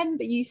I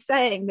remember you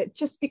saying that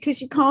just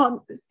because you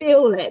can't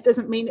feel it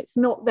doesn't mean it's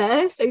not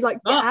there. So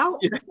like get out.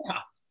 Yeah.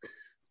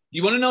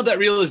 You want to know that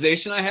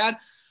realization I had?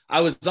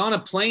 I was on a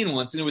plane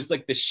once and it was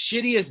like the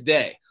shittiest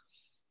day.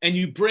 And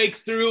you break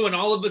through and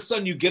all of a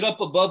sudden you get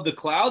up above the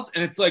clouds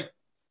and it's like,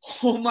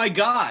 oh my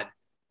God.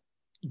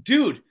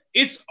 Dude,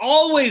 it's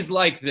always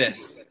like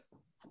this.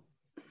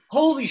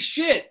 Holy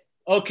shit.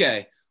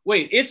 Okay,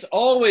 wait, it's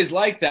always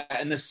like that.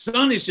 And the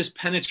sun is just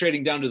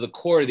penetrating down to the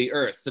core of the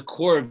earth, the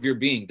core of your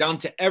being, down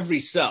to every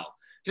cell.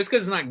 Just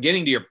because it's not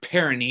getting to your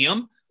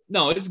perineum.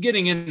 No, it's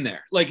getting in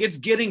there. Like it's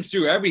getting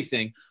through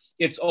everything.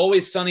 It's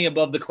always sunny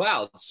above the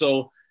clouds.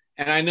 So,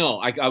 and I know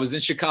I was in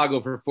Chicago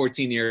for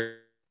 14 years.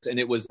 and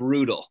it was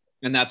brutal.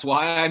 And that's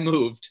why I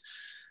moved.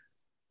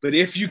 But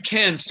if you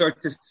can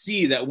start to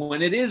see that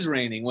when it is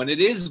raining, when it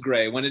is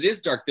gray, when it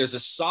is dark, there's a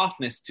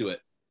softness to it,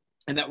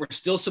 and that we're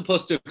still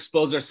supposed to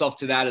expose ourselves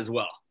to that as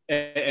well.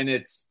 And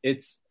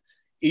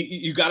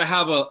you got to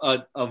have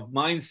a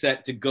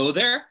mindset to go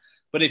there.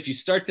 But if you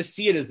start to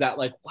see it as that,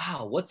 like,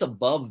 wow, what's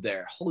above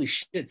there? Holy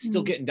shit, it's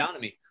still getting down to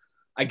me.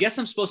 I guess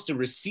I'm supposed to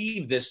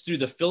receive this through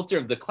the filter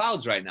of the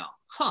clouds right now.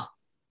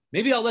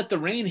 Maybe I'll let the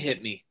rain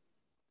hit me.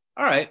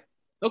 All right.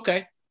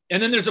 Okay.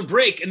 And then there's a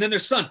break, and then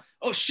there's sun.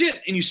 Oh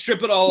shit. And you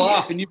strip it all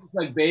off, and you just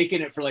like bake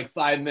in it for like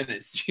 5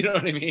 minutes. You know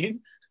what I mean?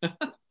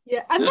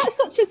 Yeah. And that's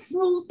such a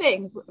small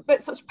thing,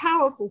 but such a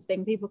powerful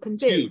thing people can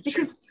do. Huge.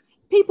 Because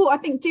people, I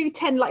think, do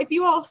tend, like, if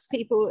you ask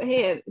people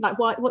here, like,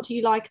 what do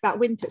you like about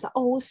winter? It's like,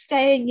 oh,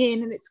 staying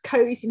in and it's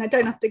cozy and I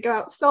don't have to go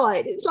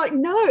outside. It's like,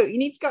 no, you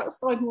need to go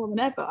outside more than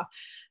ever.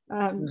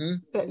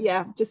 But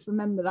yeah, just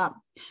remember that.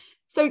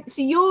 So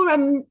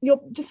your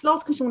just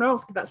last question I want to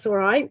ask, if that's all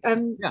right.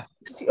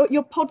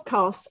 Your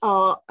podcasts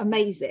are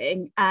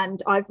amazing,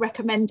 and I've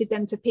recommended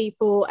them to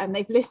people, and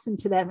they've listened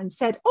to them and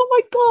said, "Oh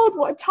my God,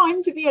 what a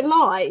time to be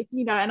alive!"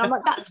 You know, and I'm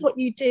like, that's what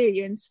you do.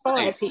 You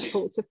inspire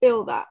people to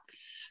feel that.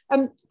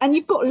 And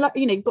you've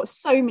got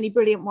so many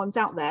brilliant ones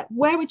out there.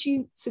 Where would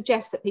you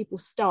suggest that people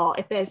start?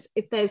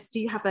 If there's, do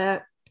you have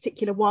a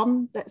particular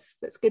one that's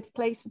good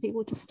place for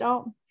people to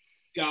start?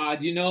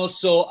 God,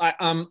 so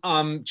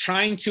I'm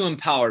trying to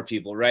empower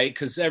people, right?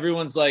 Because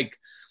everyone's like,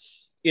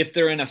 if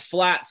they're in a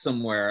flat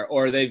somewhere,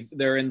 or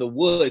they're in the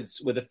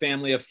woods with a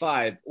family of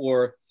 5,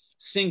 or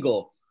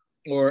single,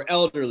 or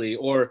elderly,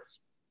 or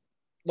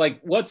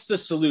like, what's the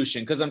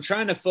solution? Because I'm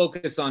trying to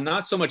focus on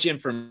not so much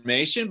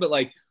information, but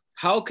like,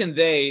 how can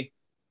they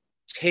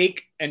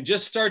take and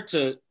just start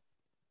to,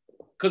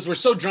 because we're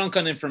so drunk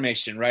on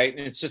information, right?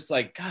 And it's just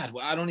like, God,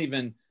 well, I don't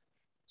even.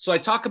 So I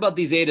talk about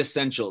these 8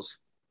 essentials.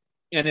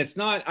 And it's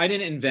not, I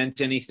didn't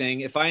invent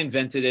anything. If I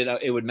invented it,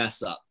 it would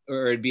mess up,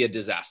 or it'd be a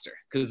disaster,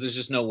 because there's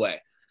just no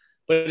way.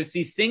 But it's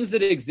these things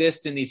that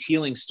exist in these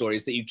healing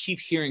stories that you keep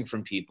hearing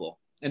from people,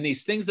 and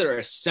these things that are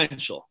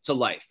essential to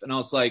life. And I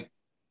was like,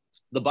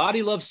 the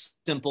body loves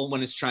simple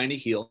when it's trying to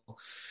heal.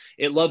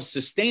 It loves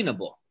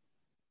sustainable.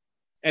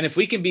 And if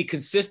we can be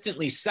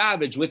consistently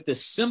savage with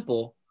this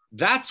simple,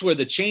 that's where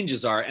the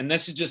changes are. And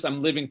this is just,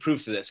 I'm living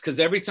proof of this, because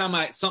every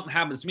time something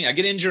happens to me, I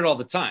get injured all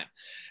the time.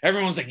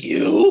 Everyone's like,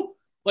 you?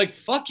 Like,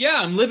 fuck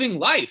yeah, I'm living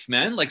life,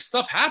 man. Like,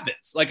 stuff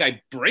happens. Like,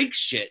 I break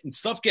shit and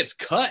stuff gets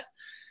cut,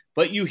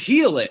 but you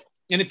heal it.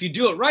 And if you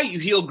do it right, you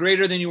heal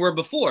greater than you were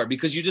before,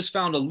 because you just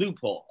found a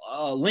loophole,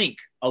 a link,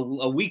 a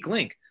weak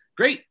link.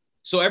 Great.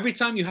 So every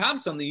time you have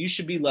something, you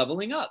should be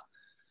leveling up.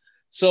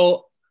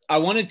 So I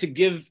wanted to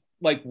give,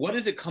 like, what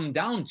does it come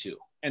down to?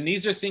 And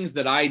these are things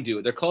that I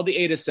do. They're called the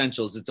 8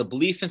 essentials. It's a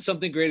belief in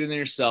something greater than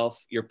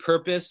yourself, your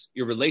purpose,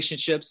 your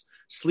relationships,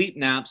 sleep,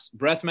 naps,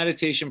 breath,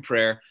 meditation,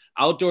 prayer,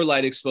 outdoor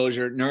light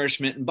exposure,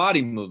 nourishment, and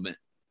body movement.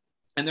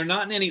 And they're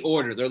not in any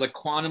order. They're like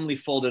quantumly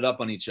folded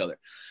up on each other.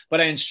 But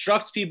I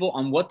instruct people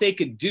on what they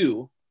could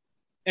do,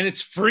 and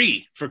it's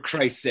free, for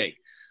Christ's sake,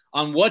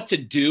 on what to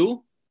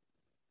do,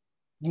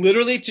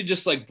 literally to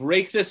just like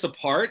break this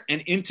apart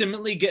and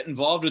intimately get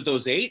involved with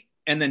those 8.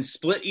 And then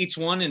split each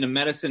one into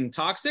medicine and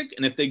toxic.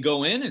 And if they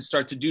go in and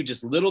start to do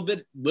just little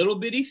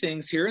bitty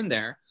things here and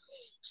there,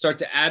 start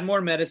to add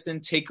more medicine,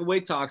 take away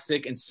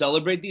toxic, and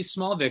celebrate these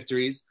small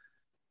victories,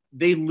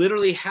 they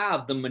literally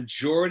have the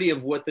majority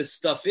of what this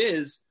stuff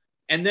is.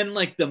 And then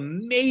like the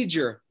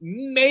major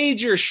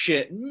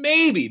shit,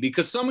 maybe,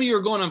 because some of you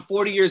are going on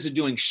 40 years of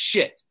doing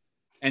shit,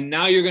 and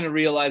now you're going to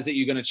realize that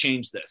you're going to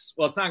change this.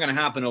 Well, it's not going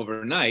to happen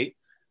overnight.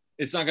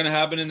 It's not going to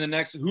happen in the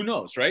next, who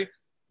knows, right?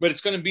 But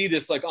it's going to be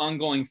this like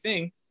ongoing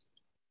thing.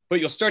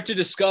 But you'll start to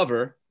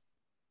discover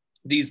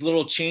these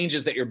little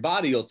changes that your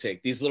body will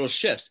take, these little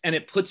shifts, and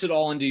it puts it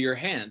all into your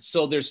hands.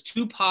 So there's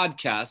 2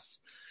 podcasts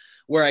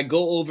where I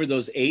go over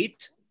those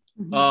 8.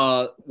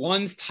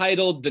 One's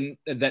titled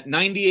that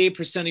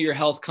 98% of your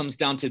health comes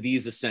down to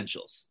these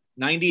essentials,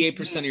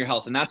 98% of your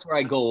health. And that's where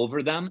I go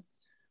over them.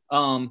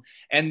 And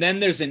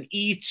then there's an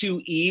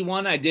E2E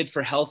one I did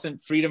for health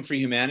and freedom for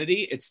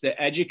humanity. It's the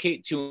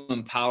educate to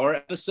empower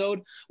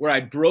episode, where I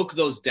broke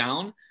those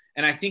down.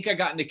 And I think I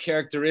got into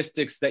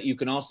characteristics that you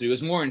can also do. It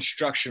was more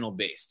instructional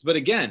based. But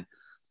again,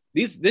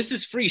 this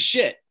is free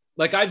shit.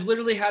 Like, I've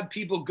literally had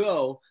people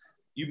go,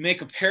 you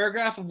make a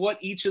paragraph of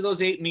what each of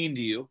those 8 mean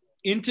to you,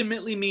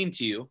 intimately mean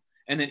to you.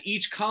 And then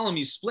each column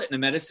you split into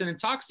medicine and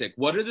toxic.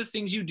 What are the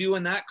things you do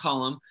in that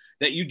column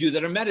that you do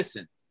that are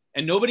medicine?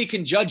 And nobody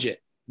can judge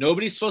it.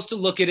 Nobody's supposed to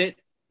look at it.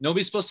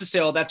 Nobody's supposed to say,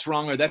 oh, that's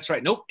wrong or that's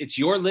right. Nope. It's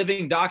your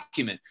living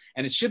document.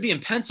 And it should be in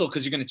pencil,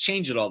 because you're going to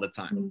change it all the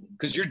time,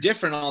 because you're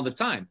different all the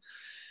time.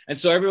 And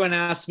so everyone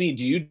asks me,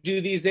 do you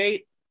do these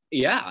 8?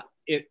 Yeah.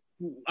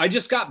 I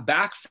just got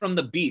back from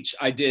the beach.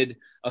 I did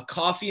a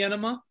coffee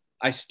enema.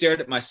 I stared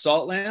at my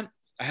salt lamp.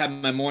 I had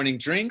my morning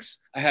drinks.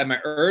 I had my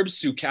herbs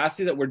through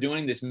Cassie that we're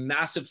doing this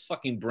massive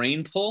fucking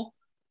brain pull.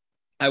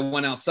 I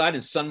went outside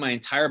and sunned my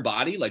entire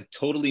body, like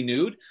totally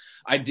nude.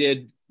 I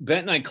did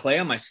bentonite clay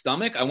on my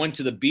stomach. I went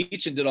to the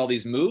beach and did all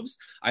these moves.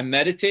 I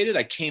meditated.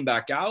 I came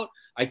back out.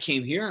 I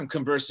came here. I'm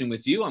conversing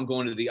with you. I'm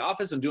going to the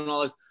office. I'm doing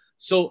all this.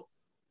 So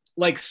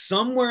like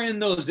somewhere in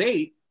those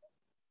 8,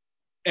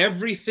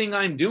 everything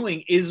I'm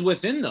doing is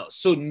within those.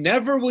 So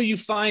never will you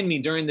find me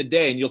during the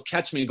day and you'll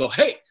catch me and go,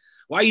 hey,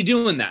 why are you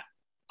doing that?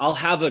 I'll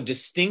have a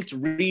distinct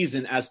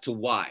reason as to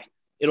why.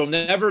 It'll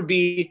never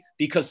be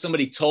because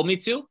somebody told me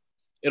to.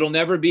 It'll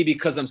never be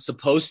because I'm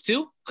supposed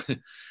to.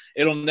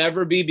 It'll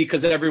never be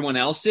because everyone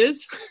else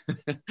is.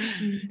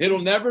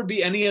 It'll never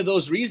be any of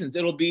those reasons.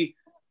 It'll be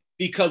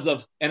because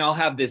of, and I'll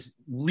have this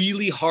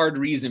really hard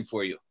reason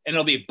for you. And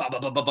it'll be ba, ba,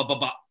 ba, ba, ba, ba,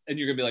 ba. And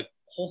you're going to be like,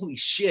 holy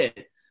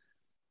shit.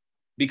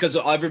 Because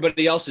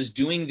everybody else is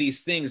doing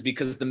these things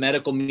because the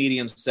medical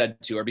medium said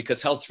to, or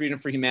because Health Freedom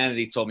for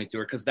Humanity told me to,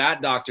 or because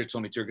that doctor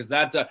told me to, or because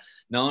that,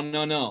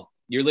 no.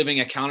 You're living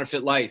a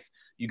counterfeit life.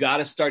 You got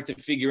to start to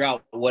figure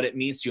out what it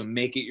means to you and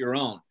make it your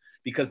own,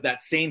 because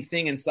that same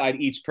thing inside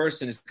each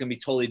person is going to be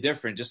totally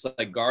different. Just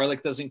like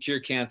garlic doesn't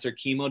cure cancer,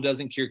 chemo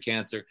doesn't cure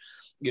cancer,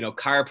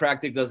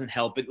 chiropractic doesn't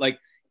help it. Like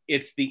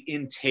it's the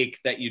intake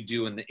that you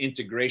do and the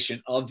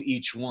integration of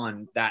each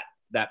one that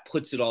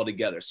puts it all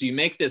together. So you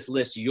make this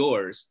list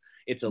yours.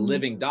 It's a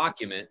living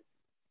document.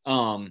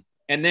 And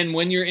then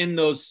when you're in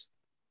those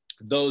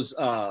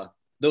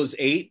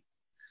 8,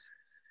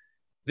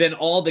 then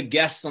all the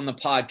guests on the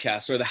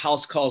podcast or the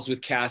house calls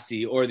with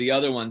Cassie or the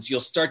other ones,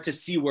 you'll start to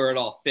see where it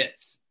all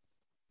fits.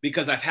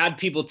 Because I've had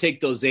people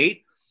take those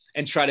 8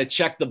 and try to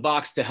check the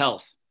box to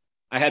health.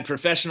 I had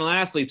professional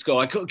athletes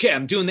go, okay,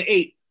 I'm doing the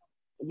 8.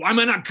 Why am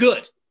I not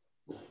good?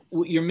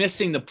 You're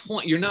missing the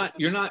point. You're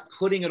not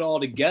putting it all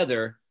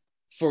together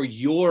for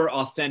your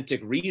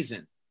authentic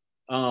reason.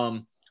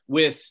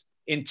 With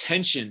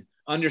intention,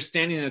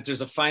 understanding that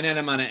there's a finite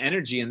amount of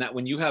energy and that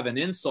when you have an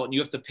insult and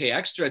you have to pay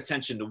extra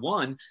attention to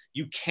one,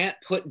 you can't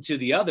put into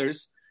the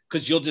others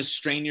because you'll just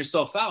strain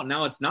yourself out.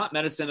 Now it's not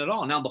medicine at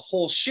all. Now the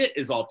whole shit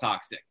is all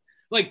toxic.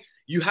 Like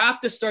you have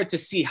to start to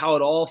see how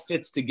it all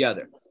fits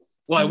together.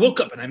 Well, I woke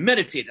up and I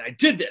meditated. I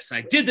did this and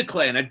I did the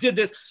clay and I did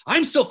this.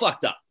 I'm still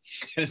fucked up.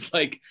 And it's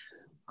like,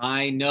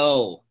 I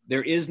know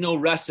there is no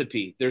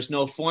recipe. There's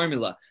no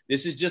formula.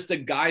 This is just a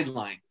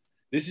guideline.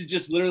 This is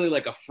just literally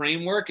like a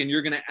framework, and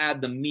you're going to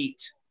add the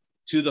meat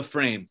to the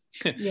frame.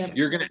 Yeah.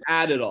 You're going to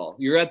add it all.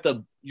 You're at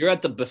the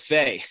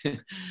buffet.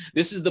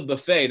 This is the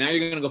buffet. Now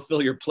you're going to go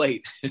fill your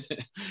plate and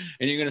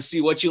you're going to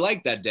see what you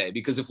like that day.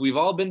 Because if we've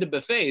all been to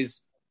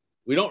buffets,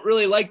 we don't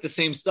really like the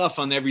same stuff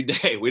on every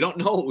day. We don't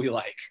know what we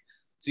like.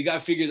 So you got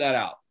to figure that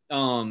out.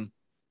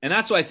 And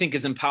that's what I think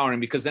is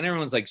empowering, because then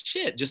everyone's like,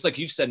 shit, just like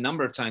you've said a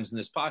number of times in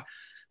this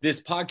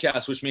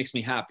podcast, which makes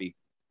me happy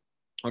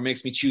or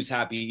makes me choose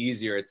happy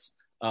easier. It's,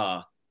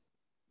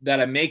 that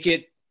I make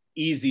it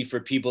easy for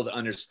people to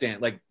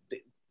understand.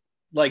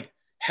 Like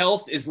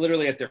health is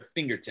literally at their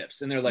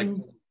fingertips, and they're like,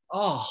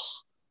 oh,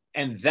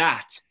 and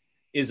that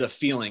is a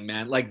feeling,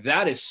 man. Like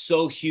that is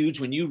so huge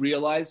when you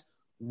realize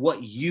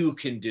what you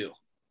can do.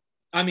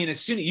 I mean,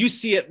 as soon as you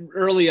see it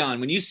early on,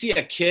 when you see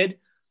a kid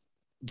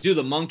do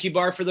the monkey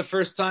bar for the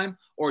first time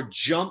or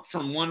jump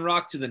from one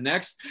rock to the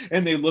next,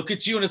 and they look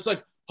at you and it's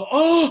like,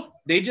 oh,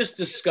 they just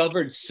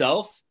discovered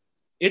self.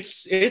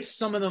 It's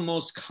some of the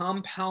most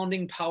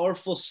compounding,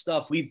 powerful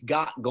stuff we've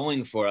got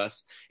going for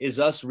us is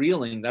us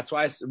realizing. That's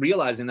why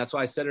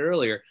I said it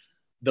earlier,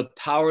 the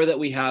power that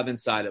we have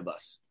inside of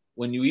us.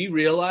 When we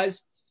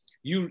realize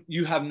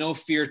you have no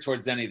fear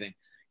towards anything,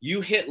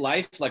 you hit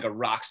life like a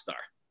rock star.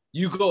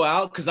 You go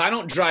out, because I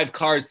don't drive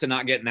cars to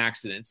not get in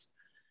accidents.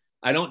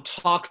 I don't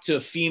talk to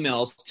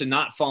females to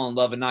not fall in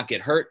love and not get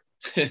hurt.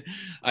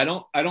 I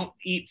don't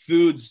eat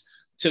foods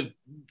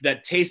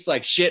that taste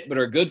like shit but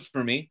are good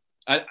for me.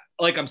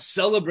 I'm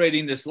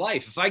celebrating this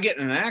life. If I get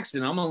in an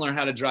accident, I'm going to learn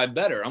how to drive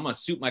better. I'm going to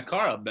suit my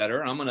car up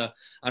better. I'm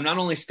not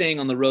only staying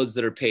on the roads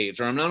that are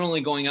paved, or I'm not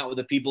only going out with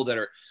the people that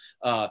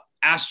are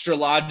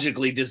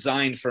astrologically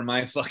designed for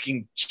my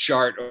fucking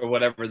chart or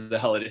whatever the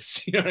hell it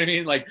is. You know what I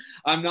mean? Like,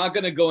 I'm not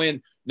going to go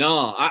in.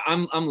 No,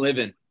 I'm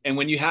living. And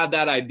when you have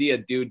that idea,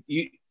 dude,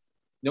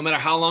 no matter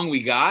how long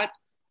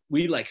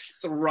we like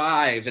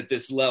thrive at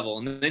this level.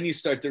 And then you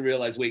start to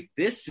realize, wait,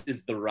 this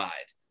is the ride,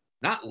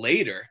 not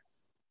later.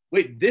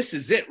 Wait, this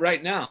is it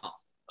right now.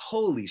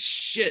 Holy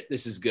shit,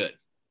 this is good.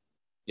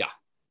 Yeah.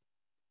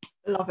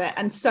 Love it.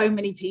 And so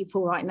many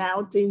people right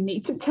now do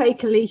need to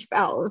take a leaf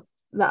out of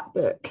that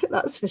book.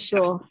 That's for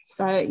sure.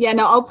 So yeah,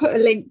 no, I'll put a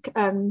link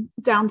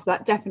down to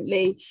that,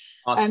 definitely.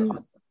 Awesome.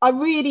 I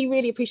really,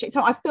 really appreciate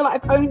time. I feel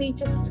like I've only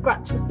just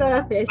scratched the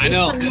surface. I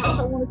know. There's so much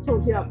I want to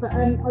talk to you about, but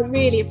I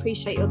really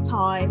appreciate your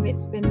time.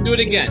 It's been... Do it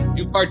again.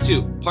 Do part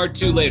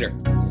 2 later.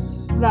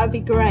 That'd be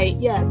great.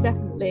 Yeah,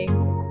 definitely.